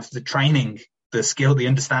staff have the training skill, the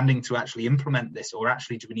understanding to actually implement this, or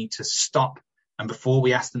actually do we need to stop, and before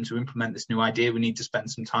we ask them to implement this new idea, we need to spend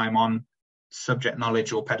some time on subject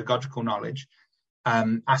knowledge or pedagogical knowledge,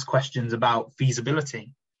 ask questions about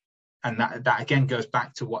feasibility. And that again goes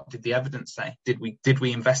back to, what did the evidence say? Did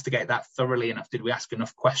we investigate that thoroughly enough? Did we ask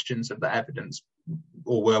enough questions of the evidence,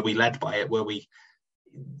 or were we led by it? Were we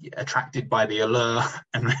attracted by the allure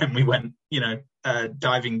and then we went,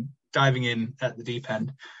 diving in at the deep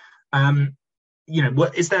end?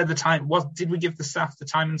 What is there the time? Did we give the staff the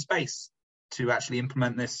time and space to actually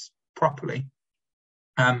implement this properly?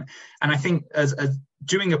 And I think as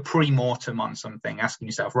doing a pre-mortem on something, asking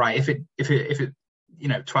yourself, right, if it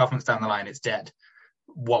 12 months down the line it's dead,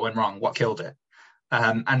 what went wrong, what killed it?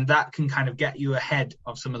 And that can kind of get you ahead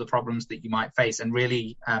of some of the problems that you might face. And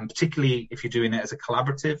really, particularly if you're doing it as a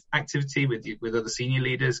collaborative activity with other senior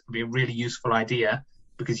leaders, it can be a really useful idea,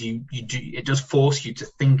 because it does force you to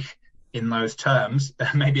think in those terms,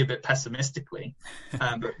 maybe a bit pessimistically,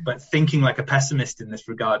 but thinking like a pessimist in this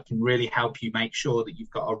regard can really help you make sure that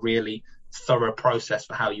you've got a really thorough process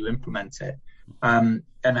for how you implement it. And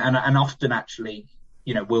often actually,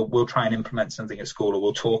 we'll try and implement something at school, or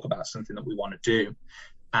we'll talk about something that we want to do,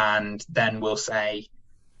 and then we'll say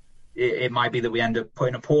it might be that we end up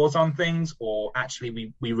putting a pause on things, or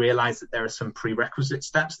actually we realize that there are some prerequisite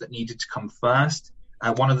steps that needed to come first.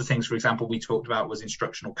 One of the things, for example, we talked about was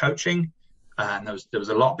instructional coaching, and there was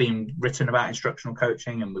a lot being written about instructional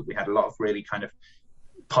coaching, and we had a lot of really kind of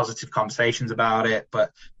positive conversations about it.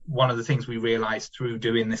 But one of the things we realized through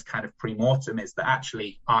doing this kind of pre-mortem is that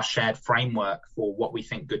actually our shared framework for what we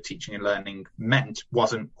think good teaching and learning meant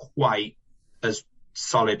wasn't quite as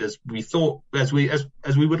solid as we thought, as we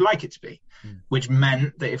would like it to be. Which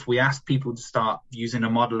meant that if we asked people to start using a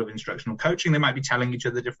model of instructional coaching, they might be telling each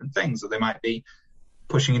other different things, or they might be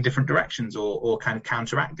pushing in different directions, or kind of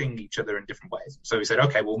counteracting each other in different ways. So we said,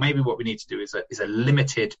 okay, well, maybe what we need to do is a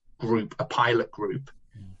limited group, a pilot group.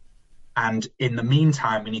 And in the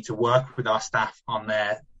meantime, we need to work with our staff on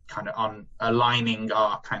aligning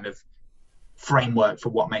our kind of framework for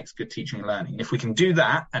what makes good teaching and learning. And if we can do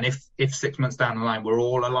that, and if 6 months down the line we're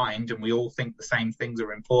all aligned and we all think the same things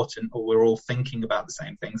are important, or we're all thinking about the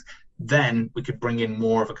same things, then we could bring in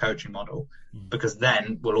more of a coaching model, because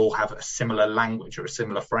then we'll all have a similar language or a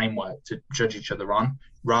similar framework to judge each other on,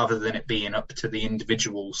 rather than it being up to the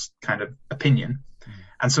individual's kind of opinion.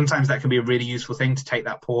 And sometimes that can be a really useful thing, to take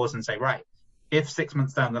that pause and say, right, if 6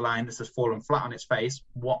 months down the line this has fallen flat on its face,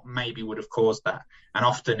 what maybe would have caused that? And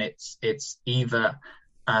often it's either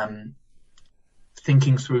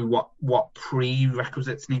thinking through what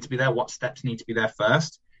prerequisites need to be there, what steps need to be there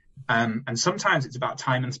first. And sometimes it's about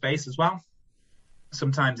time and space as well.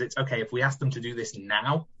 Sometimes it's, okay, if we ask them to do this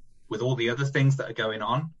now, with all the other things that are going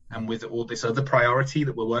on, and with all this other priority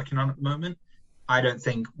that we're working on at the moment, I don't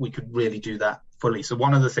think we could really do that fully. So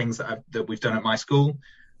one of the things that we've done at my school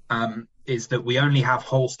is that we only have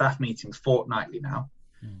whole staff meetings fortnightly now.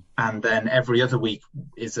 And then every other week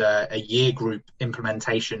is a year group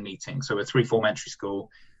implementation meeting. So we're 3-4 entry school.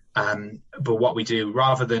 But what we do,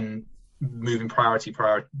 rather than moving priority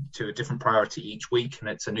to a different priority each week, and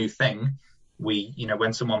it's a new thing, we,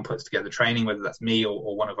 when someone puts together training, whether that's me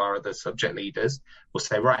or one of our other subject leaders, we'll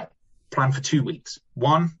say, right, plan for 2 weeks.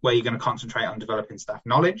 One, where you're going to concentrate on developing staff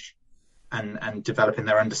knowledge and developing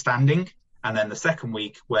their understanding. And then the second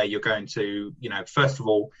week, where you're going to, first of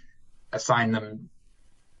all, assign them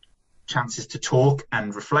chances to talk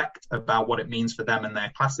and reflect about what it means for them and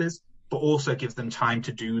their classes, but also give them time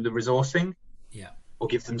to do the resourcing, or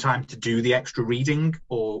give them time to do the extra reading,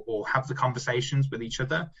 or have the conversations with each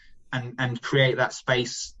other, and create that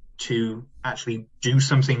space to actually do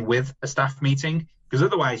something with a staff meeting. Because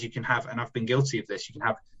otherwise you can have, and I've been guilty of this, you can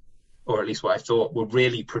have, or at least what I thought were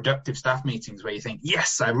really productive staff meetings, where you think,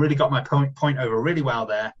 yes, I really got my point over really well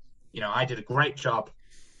there. I did a great job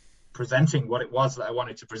presenting what it was that I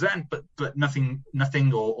wanted to present, but nothing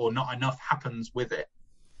or not enough happens with it.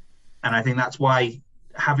 And I think that's why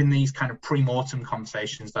having these kind of pre-mortem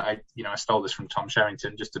conversations that I stole this from Tom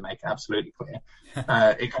Sherrington, just to make it absolutely clear,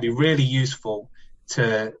 it can be really useful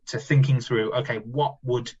to thinking through, okay, what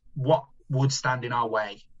would stand in our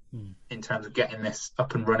way in terms of getting this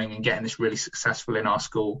up and running and getting this really successful in our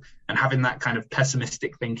school. And having that kind of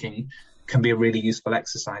pessimistic thinking can be a really useful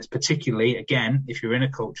exercise, particularly, again, if you're in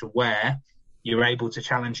a culture where you're able to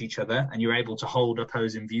challenge each other and you're able to hold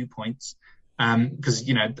opposing viewpoints. Because,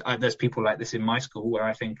 there's people like this in my school where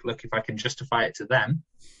I think, look, if I can justify it to them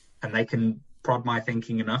and they can prod my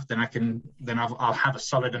thinking enough, then I'll have a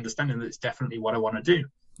solid understanding that it's definitely what I want to do.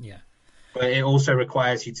 Yeah. But it also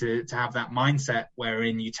requires you to have that mindset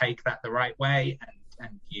wherein you take that the right way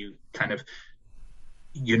and you kind of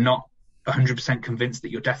you're not 100% convinced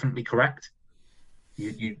that you're definitely correct.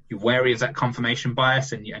 You're wary of that confirmation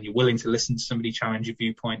bias, and you're willing to listen to somebody challenge your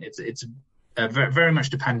viewpoint. It's very, very much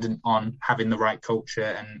dependent on having the right culture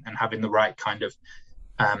and having the right kind of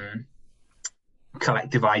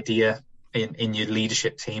collective idea in your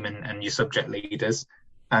leadership team and your subject leaders.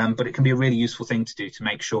 But it can be a really useful thing to do to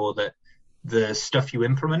make sure that the stuff you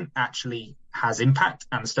implement actually has impact,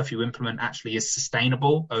 and the stuff you implement actually is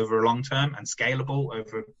sustainable over a long term and scalable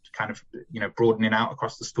over kind of, broadening out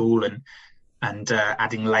across the school and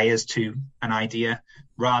adding layers to an idea,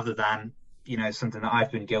 rather than, something that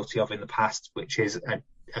I've been guilty of in the past, which is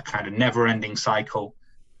a kind of never-ending cycle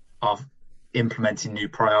of implementing new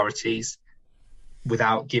priorities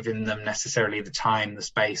without giving them necessarily the time, the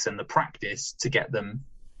space, and the practice to get them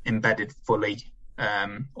embedded fully,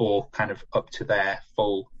 or kind of up to their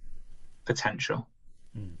full potential.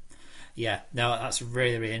 Yeah, no, that's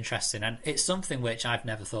really, really interesting. And it's something which I've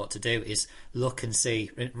never thought to do, is look and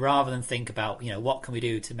see, rather than think about, what can we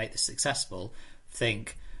do to make this successful,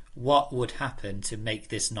 think, what would happen to make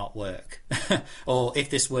this not work? Or if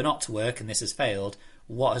this were not to work and this has failed,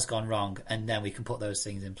 what has gone wrong? And then we can put those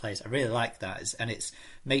things in place. I really like that. And it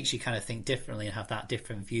makes you kind of think differently and have that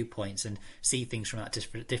different viewpoints and see things from that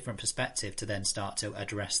different perspective to then start to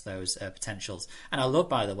address those potentials. And I love,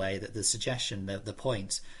 by the way, that the suggestion, the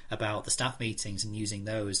point about the staff meetings and using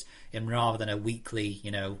those in rather than a weekly,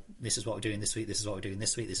 this is what we're doing this week, this is what we're doing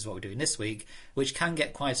this week, this is what we're doing this week, which can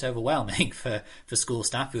get quite overwhelming for school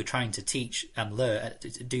staff who are trying to teach and learn,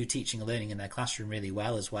 do teaching and learning in their classroom really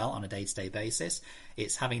well as well on a day-to-day basis.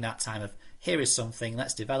 It's having that time of, here is something,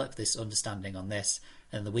 let's develop this understanding on this,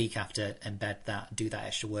 and the week after embed that, do that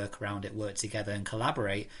extra work around it, work together and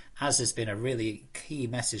collaborate, as has been a really key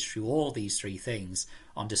message through all these three things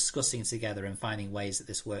on discussing together and finding ways that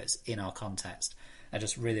this works in our context.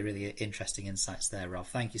 Just really, really interesting insights there, Rob.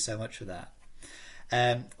 Thank you so much for that.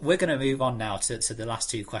 We're going to move on now to the last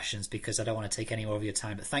two questions, because I don't want to take any more of your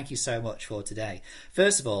time, but thank you so much for today.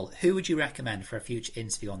 First of all, who would you recommend for a future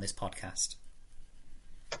interview on this podcast?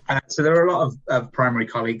 So there are a lot of primary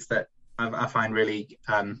colleagues that I find really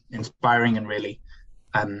inspiring and really,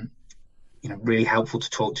 really helpful to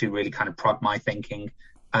talk to, really kind of prod my thinking.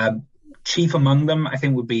 Chief among them, I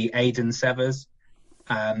think, would be Aidan Severs.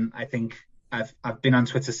 I think I've been on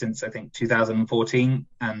Twitter since, I think, 2014,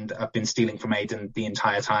 and I've been stealing from Aidan the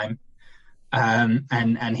entire time.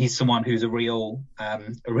 And he's someone who's a real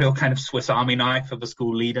kind of Swiss Army knife of a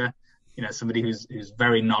school leader. Somebody who's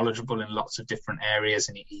very knowledgeable in lots of different areas,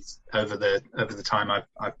 and he's over the time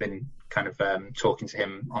I've been kind of talking to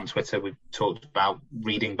him on Twitter. We've talked about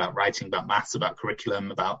reading, about writing, about maths, about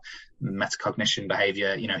curriculum, about metacognition,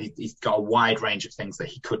 behaviour. He's got a wide range of things that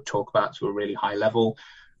he could talk about to a really high level.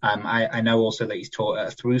 I know also that he's taught at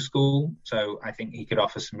a through school, so I think he could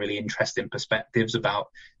offer some really interesting perspectives about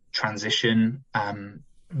transition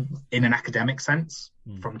in an academic sense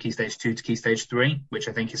from Key Stage 2 to Key Stage 3, which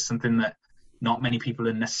I think is something that not many people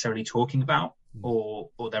are necessarily talking about, or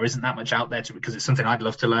there isn't that much out there because it's something I'd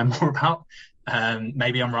love to learn more about.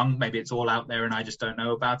 Maybe I'm wrong, maybe it's all out there and I just don't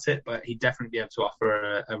know about it, but he'd definitely be able to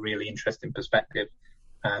offer a really interesting perspective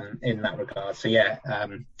in that regard. So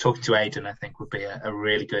talking to Aidan, I think, would be a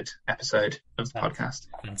really good episode of the podcast.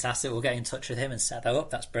 Fantastic. We'll get in touch with him and set that up.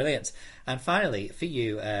 That's brilliant. And finally, for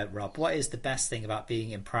you, Rob, what is the best thing about being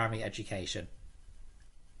in primary education?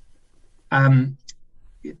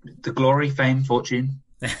 The glory, fame, fortune.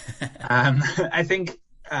 I think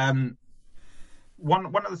one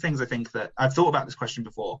of the things I think that I've thought about this question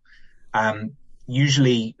before,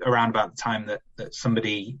 usually around about the time that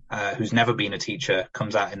somebody who's never been a teacher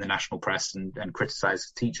comes out in the national press and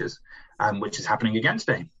criticises teachers, which is happening again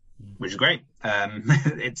today, which is great.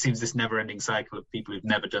 It seems this never-ending cycle of people who've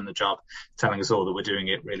never done the job telling us all that we're doing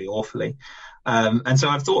it really awfully. And so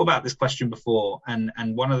I've thought about this question before, and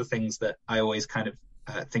one of the things that I always kind of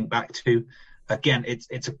think back to, again,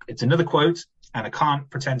 it's another quote, and I can't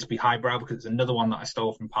pretend to be highbrow because it's another one that I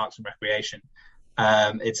stole from Parks and Recreation.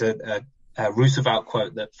 It's a Roosevelt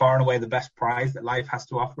quote that far and away the best prize that life has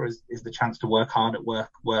to offer is the chance to work hard at work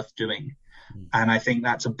worth doing. And I think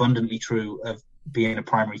that's abundantly true of being a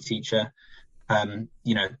primary teacher.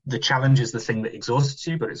 The challenge is the thing that exhausts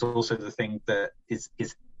you, but it's also the thing that is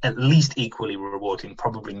at least equally rewarding,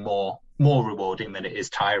 probably more rewarding than it is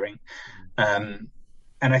tiring. And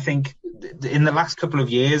I think in the last couple of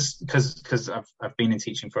years, because I've been in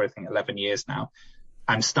teaching for, I think, 11 years now,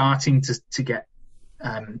 I'm starting to get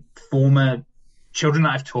former children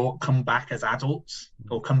that I've taught come back as adults,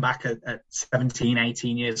 or come back at 17,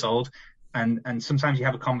 18 years old. And sometimes you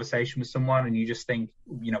have a conversation with someone and you just think,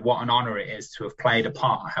 what an honor it is to have played a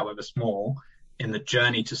part, however small, in the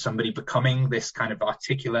journey to somebody becoming this kind of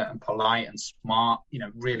articulate and polite and smart,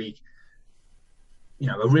 really,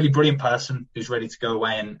 a really brilliant person who's ready to go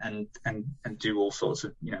away and do all sorts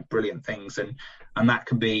of, brilliant things. And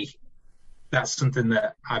that's something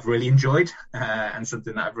that I've really enjoyed, and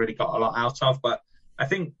something that I've really got a lot out of. But I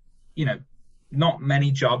think, not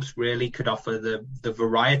many jobs really could offer the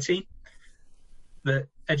variety that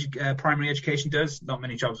primary education does. Not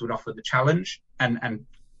many jobs would offer the challenge, and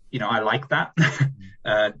I like that.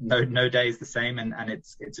 No day is the same, and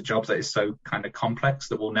it's a job that is so kind of complex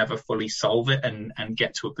that we'll never fully solve it and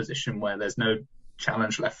get to a position where there's no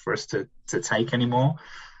challenge left for us to take anymore.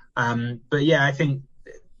 But yeah, I think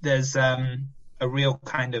there's a real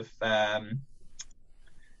kind of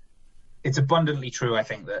it's abundantly true, I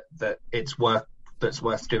think, that it's work that's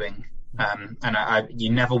worth doing, and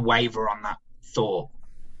you never waver on that thought.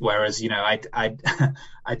 Whereas, I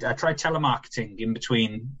tried telemarketing in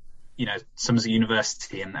between, Somerset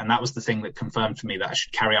University, and that was the thing that confirmed to me that I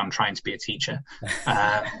should carry on trying to be a teacher,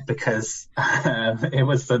 because it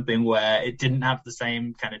was something where it didn't have the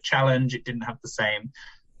same kind of challenge, it didn't have the same,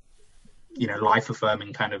 life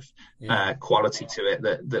affirming kind of quality to it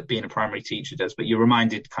that being a primary teacher does. But you're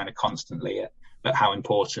reminded kind of constantly at how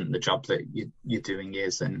important the job that you're doing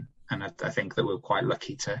is, and I think that we're quite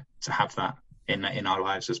lucky to have that in our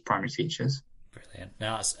lives as primary teachers. Brilliant.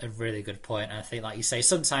 No, that's a really good point. And I think, like you say,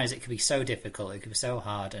 sometimes it can be so difficult, it can be so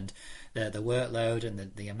hard, and the workload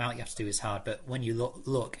and the amount you have to do is hard. But when you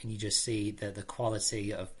look and you just see the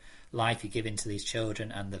quality of life you give into these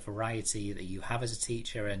children and the variety that you have as a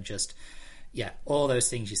teacher, and just all those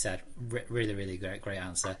things you said, really, really great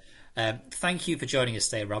answer. Thank you for joining us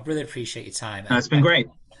today, Rob. Really appreciate your time. It's been great.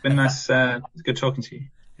 It's been nice. It's good talking to you.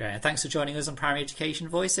 Yeah, and thanks for joining us on Primary Education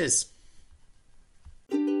Voices.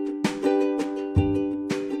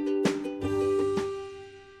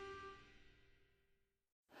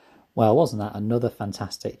 Well, wasn't that another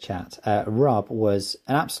fantastic chat? Rob was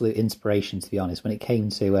an absolute inspiration, to be honest, when it came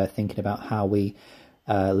to thinking about how we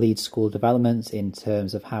lead school development, in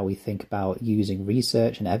terms of how we think about using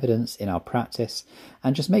research and evidence in our practice,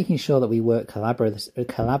 and just making sure that we work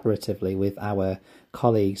collaboratively with our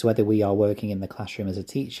colleagues, whether we are working in the classroom as a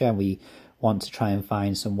teacher and we want to try and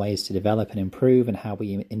find some ways to develop and improve, and how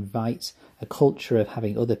we invite a culture of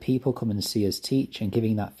having other people come and see us teach and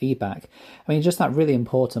giving that feedback. I mean, just that really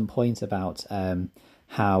important point about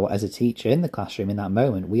how, as a teacher in the classroom in that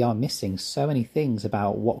moment, we are missing so many things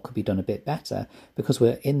about what could be done a bit better, because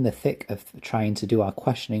we're in the thick of trying to do our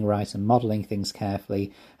questioning right and modelling things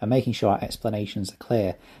carefully and making sure our explanations are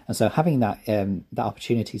clear. And so having that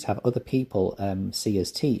opportunity to have other people see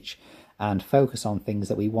us teach and focus on things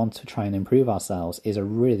that we want to try and improve ourselves is a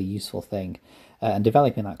really useful thing. And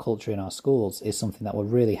developing that culture in our schools is something that will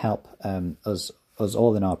really help us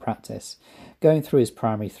all in our practice. Going through his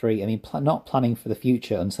primary 3, I mean, not planning for the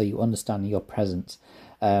future until you understand your present.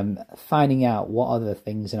 Finding out what are the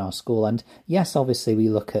things in our school. And yes, obviously we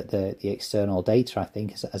look at the external data, I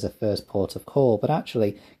think, as a first port of call, but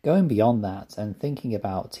actually going beyond that and thinking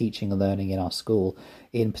about teaching and learning in our school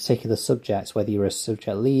in particular subjects, whether you're a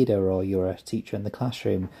subject leader or you're a teacher in the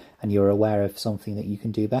classroom and you're aware of something that you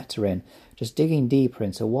can do better in, just digging deeper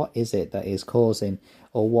into what is it that is causing,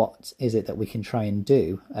 or what is it that we can try and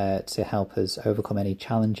do to help us overcome any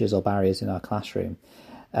challenges or barriers in our classroom.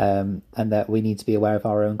 And that we need to be aware of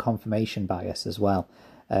our own confirmation bias as well.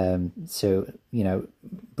 So,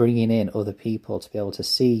 bringing in other people to be able to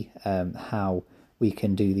see how we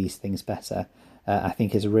can do these things better, I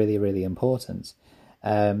think is really, really important.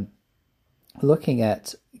 Looking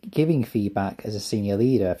at giving feedback as a senior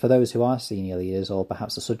leader, for those who are senior leaders or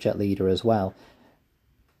perhaps a subject leader as well,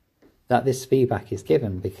 that this feedback is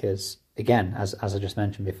given, because, again, as I just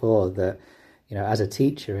mentioned before, that as a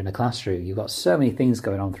teacher in a classroom, you've got so many things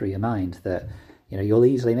going on through your mind that, you'll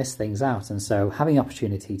easily miss things out. And so having the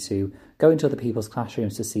opportunity to go into other people's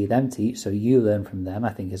classrooms to see them teach, so you learn from them,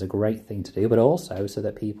 I think is a great thing to do, but also so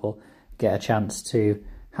that people get a chance to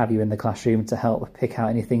have you in the classroom to help pick out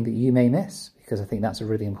anything that you may miss, because I think that's a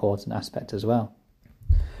really important aspect as well.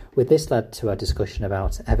 With this led to a discussion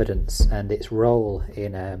about evidence and its role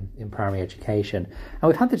in primary education. And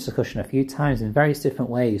we've had this discussion a few times in various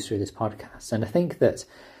different ways through this podcast. And I think that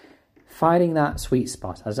finding that sweet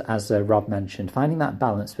spot, as Rob mentioned, finding that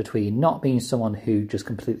balance between not being someone who just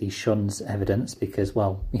completely shuns evidence because,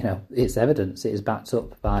 it's evidence, it is backed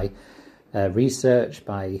up by research,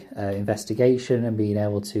 by investigation, and being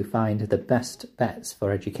able to find the best bets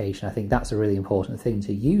for education. I think that's a really important thing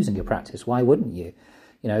to use in your practice. Why wouldn't you?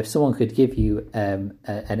 If someone could give you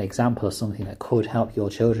an example of something that could help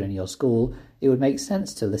your children in your school, it would make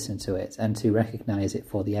sense to listen to it and to recognise it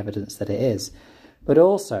for the evidence that it is. But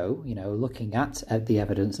also, looking at the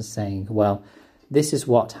evidence and saying, well, this is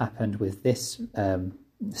what happened with this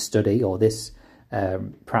study or this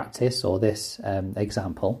practice or this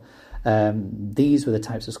example. These were the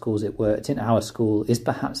types of schools it worked in. Our school is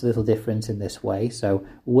perhaps a little different in this way. So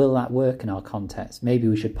will that work in our context? Maybe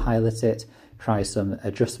we should pilot it, try some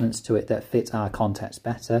adjustments to it that fit our context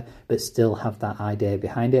better, but still have that idea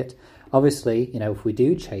behind it. Obviously, if we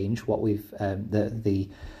do change what we've the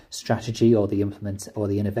strategy or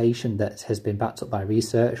the innovation that has been backed up by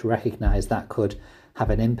research, recognize that could have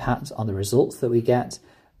an impact on the results that we get.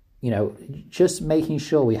 Just making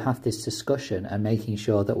sure we have this discussion and making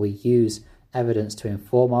sure that we use evidence to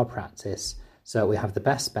inform our practice so that we have the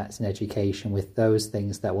best bets in education with those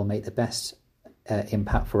things that will make the best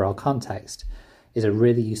impact for our context is a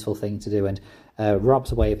really useful thing to do. And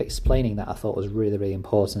Rob's way of explaining that I thought was really, really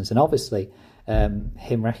important. And obviously,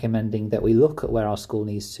 him recommending that we look at where our school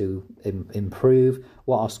needs to improve,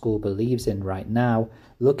 what our school believes in right now,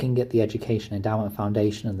 looking at the Education Endowment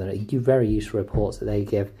Foundation and the very useful reports that they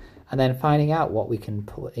give, and then finding out what we can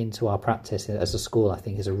put into our practice as a school, I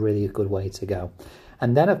think is a really good way to go.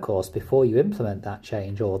 And then, of course, before you implement that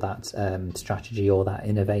change or that strategy or that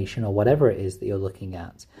innovation or whatever it is that you're looking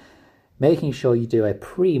at, making sure you do a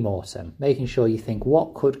pre-mortem, making sure you think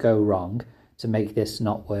what could go wrong to make this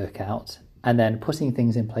not work out, and then putting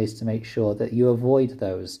things in place to make sure that you avoid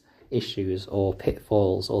those issues or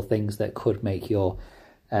pitfalls or things that could make your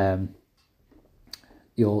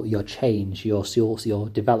change, your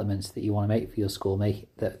developments that you want to make for your school, make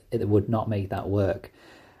that it would not make that work,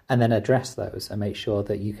 and then address those and make sure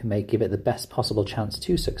that you can give it the best possible chance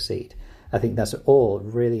to succeed. I think that's all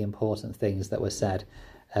really important things that were said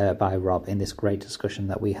by Rob in this great discussion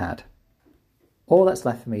that we had. All that's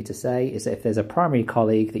left for me to say is that if there's a primary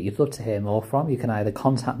colleague that you'd love to hear more from, you can either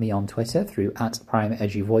contact me on Twitter through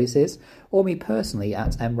 @PrimaryEduVoices or me personally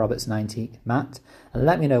at mroberts90matt, and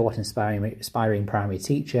let me know what inspiring primary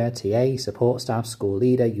teacher, TA, support staff, school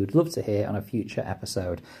leader you'd love to hear on a future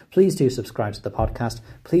episode. Please do subscribe to the podcast.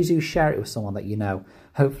 Please do share it with someone that you know.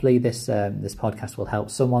 Hopefully this podcast will help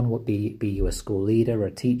someone, be you a school leader,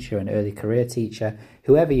 a teacher, an early career teacher,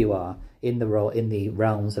 whoever you are in the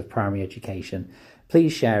realms of primary education.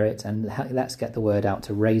 Please share it and let's get the word out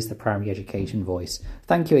to raise the primary education voice.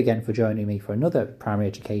 Thank you again for joining me for another primary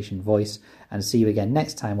education voice, and see you again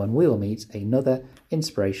next time when we will meet another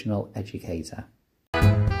inspirational educator.